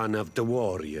is one of the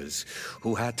warriors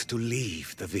who had to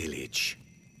leave the village.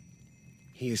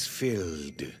 He is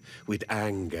filled with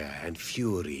anger and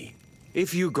fury.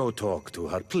 If you go talk to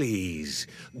her, please,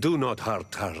 do not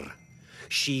hurt her.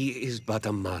 She is but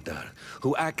a mother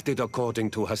who acted according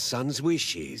to her son's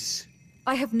wishes.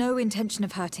 I have no intention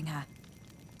of hurting her.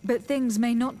 But things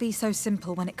may not be so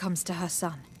simple when it comes to her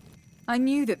son. I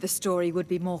knew that the story would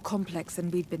be more complex than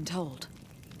we'd been told.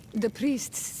 The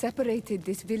priests separated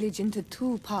this village into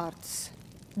two parts.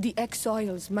 The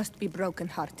exiles must be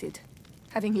broken-hearted,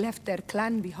 having left their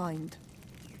clan behind.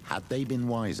 Had they been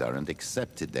wiser and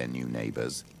accepted their new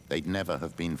neighbors, they'd never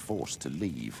have been forced to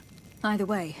leave. Either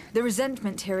way, the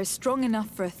resentment here is strong enough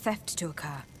for a theft to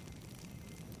occur.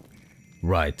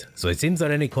 Right, so it seems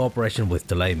that any cooperation with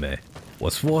Thélème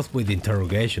was forced with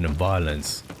interrogation and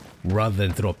violence, rather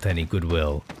than through obtaining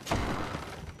goodwill.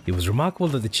 It was remarkable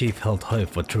that the chief held hope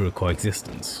for true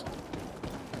coexistence.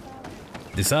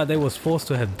 The Sade was forced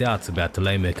to have doubts about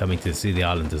Thélème coming to see the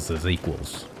islanders as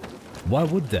equals. Why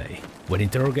would they, when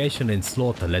interrogation and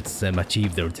slaughter lets them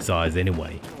achieve their desires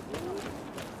anyway?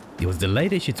 It was the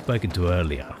lady she'd spoken to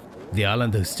earlier, the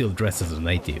islander who still dresses as a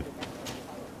native.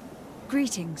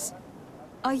 Greetings.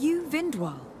 Are you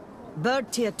Vindwal?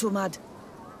 Birdtear Tumad.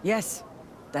 Yes,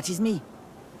 that is me.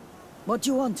 What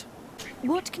do you want?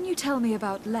 What can you tell me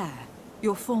about Lair,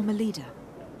 your former leader?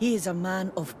 He is a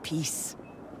man of peace.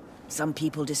 Some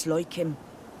people dislike him,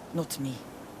 not me.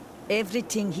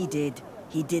 Everything he did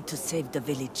to save the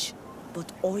village.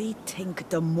 But I think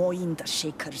the mind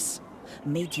shakers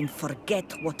made him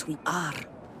forget what we are.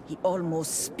 He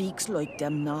almost speaks like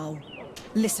them now.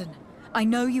 Listen, I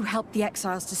know you helped the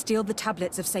exiles to steal the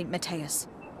tablets of St. Matthias.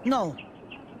 No,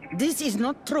 this is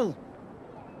not true.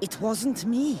 It wasn't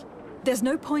me. There's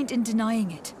no point in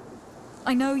denying it.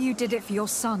 I know you did it for your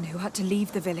son who had to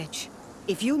leave the village.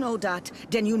 If you know that,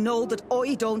 then you know that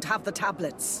I don't have the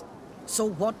tablets. So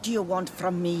what do you want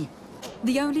from me?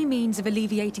 The only means of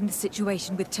alleviating the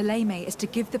situation with Thélème is to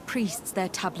give the priests their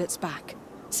tablets back.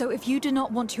 So if you do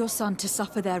not want your son to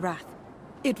suffer their wrath,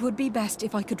 it would be best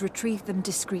if I could retrieve them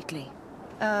discreetly.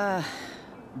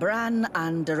 Bran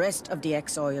and the rest of the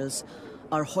exiles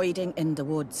are hiding in the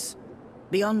woods,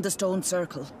 beyond the stone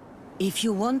circle. If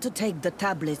you want to take the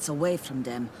tablets away from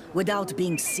them without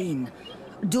being seen,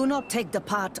 do not take the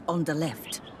path on the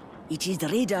left. It is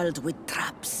riddled with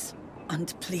traps.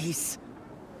 And please,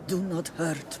 do not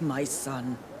hurt my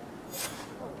son.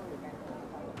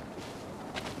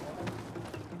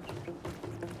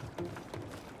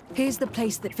 Here's the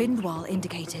place that Vindwal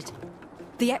indicated.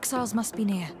 The exiles must be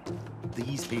near.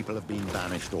 These people have been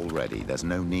banished already. There's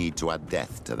no need to add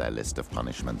death to their list of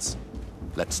punishments.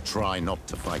 Let's try not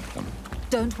to fight them.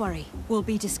 Don't worry, we'll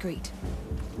be discreet.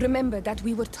 Remember that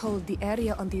we were told the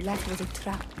area on the left was a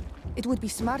trap. It would be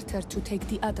smarter to take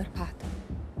the other path.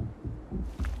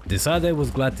 The Sade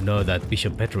was glad to know that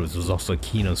Bishop Petrus was also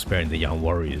keen on sparing the young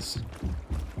warriors.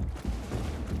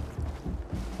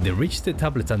 They reached the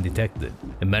tablets undetected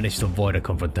and managed to avoid a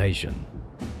confrontation.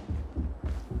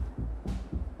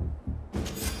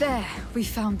 There, we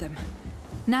found them.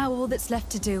 Now all that's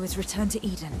left to do is return to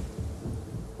Eden.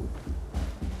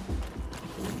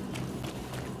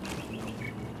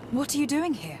 What are you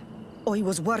doing here? I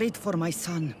was worried for my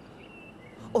son.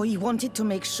 I wanted to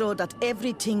make sure that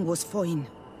everything was fine.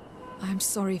 I'm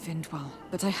sorry, Vindwal,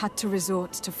 but I had to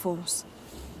resort to force.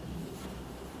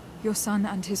 Your son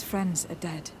and his friends are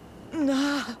dead.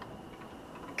 Nah.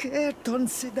 Kerton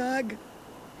Sidag.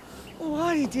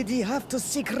 Why did he have to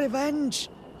seek revenge?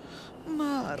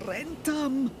 Ma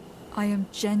rentam. I am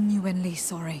genuinely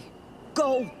sorry.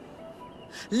 Go!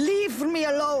 Leave me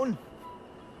alone!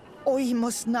 I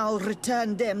must now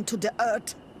return them to the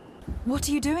earth. What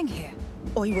are you doing here?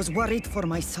 I was worried for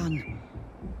my son.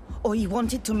 I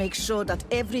wanted to make sure that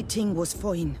everything was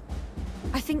fine.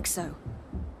 I think so.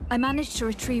 I managed to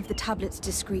retrieve the tablets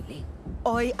discreetly.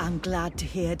 I am glad to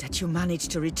hear that you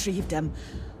managed to retrieve them.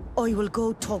 I will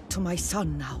go talk to my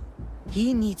son now.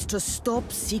 He needs to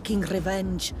stop seeking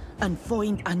revenge and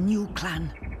find a new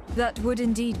clan. That would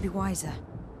indeed be wiser.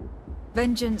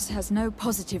 Vengeance has no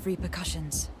positive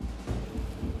repercussions.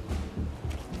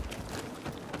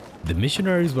 The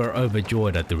missionaries were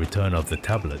overjoyed at the return of the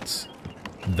tablets,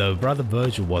 though Brother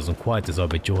Virgil wasn't quite as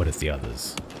overjoyed as the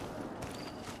others.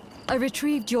 I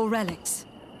retrieved your relics.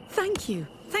 Thank you.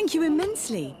 Thank you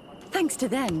immensely. Thanks to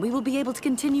them, we will be able to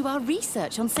continue our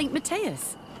research on St.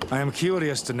 Matthias. I am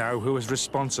curious to know who is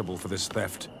responsible for this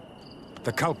theft.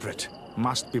 The culprit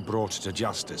must be brought to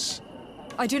justice.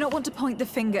 I do not want to point the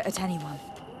finger at anyone.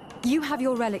 You have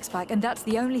your relics back, and that's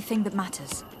the only thing that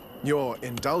matters. Your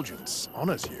indulgence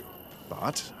honors you.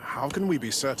 But how can we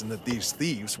be certain that these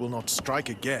thieves will not strike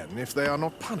again if they are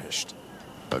not punished?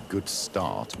 A good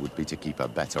start would be to keep a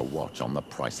better watch on the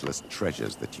priceless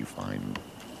treasures that you find.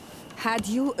 Had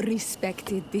you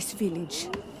respected this village,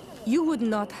 you would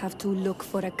not have to look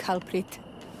for a culprit.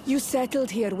 You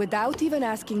settled here without even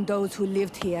asking those who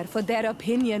lived here for their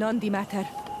opinion on the matter.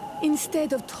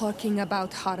 Instead of talking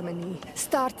about harmony,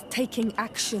 start taking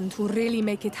action to really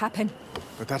make it happen.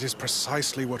 But that is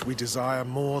precisely what we desire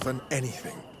more than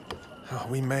anything.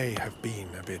 We may have been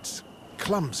a bit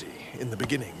clumsy in the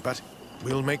beginning, but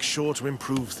we'll make sure to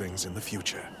improve things in the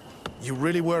future. You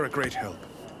really were a great help.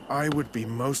 I would be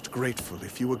most grateful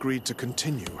if you agreed to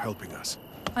continue helping us.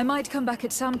 I might come back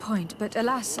at some point, but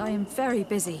alas, I am very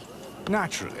busy.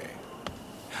 Naturally.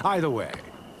 Either way,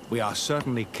 we are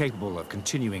certainly capable of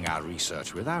continuing our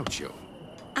research without you.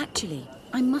 Actually,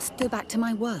 I must go back to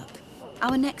my work.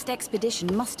 Our next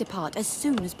expedition must depart as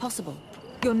soon as possible.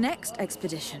 Your next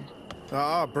expedition?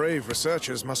 Our brave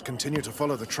researchers must continue to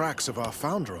follow the tracks of our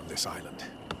founder on this island.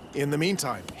 In the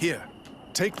meantime, here,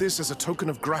 take this as a token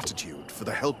of gratitude for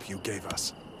the help you gave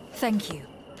us. Thank you.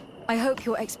 I hope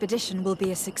your expedition will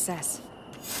be a success.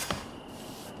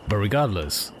 But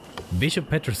regardless, Bishop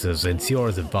Petrus's and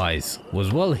Siora's advice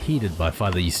was well heeded by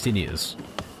Father Justinius.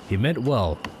 He meant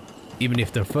well, even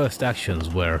if their first actions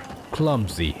were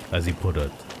clumsy, as he put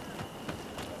it.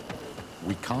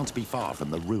 We can't be far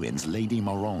from the ruins Lady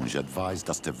Morange advised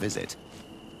us to visit.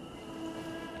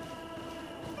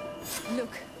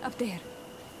 Look, up there.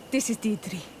 This is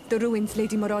Didri, the ruins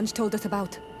Lady Morange told us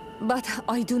about. But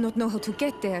I do not know how to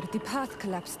get there. The path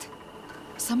collapsed.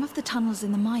 Some of the tunnels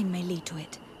in the mine may lead to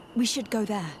it. We should go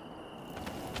there.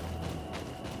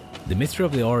 The mystery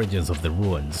of the origins of the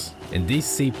ruins and these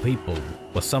sea people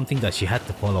was something that she had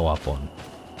to follow up on.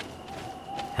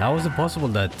 How was it possible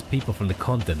that people from the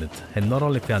continent had not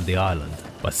only found the island,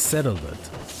 but settled it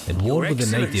and warred with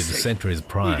the natives centuries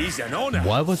prior? It is an honor.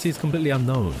 Why was this completely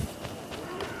unknown?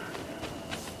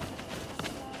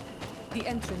 The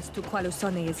entrance to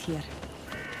Qualusone is here.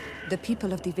 The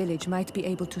people of the village might be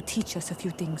able to teach us a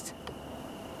few things.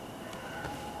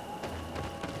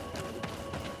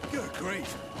 Good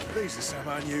grief. These are some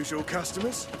unusual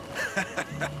customers.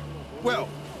 Well,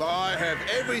 I have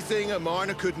everything a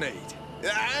miner could need.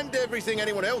 And everything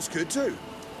anyone else could, too.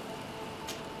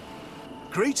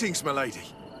 Greetings, milady.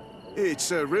 It's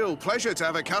a real pleasure to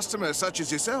have a customer such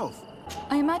as yourself.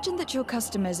 I imagine that your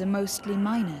customers are mostly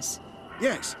miners.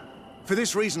 Yes. For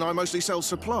this reason, I mostly sell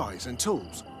supplies and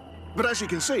tools. But as you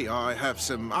can see, I have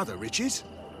some other riches.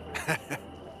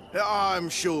 I'm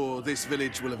sure this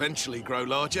village will eventually grow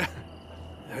larger.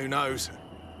 Who knows?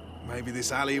 Maybe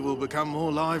this alley will become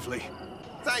more lively.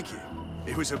 Thank you.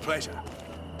 It was a pleasure.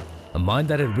 A mine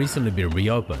that had recently been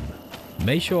reopened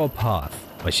may show a path,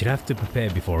 but she'd have to prepare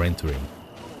before entering.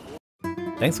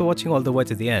 Thanks for watching all the way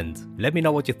to the end. Let me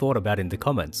know what you thought about it in the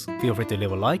comments. Feel free to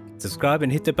leave a like, subscribe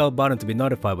and hit the bell button to be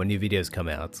notified when new videos come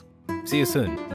out. See you soon.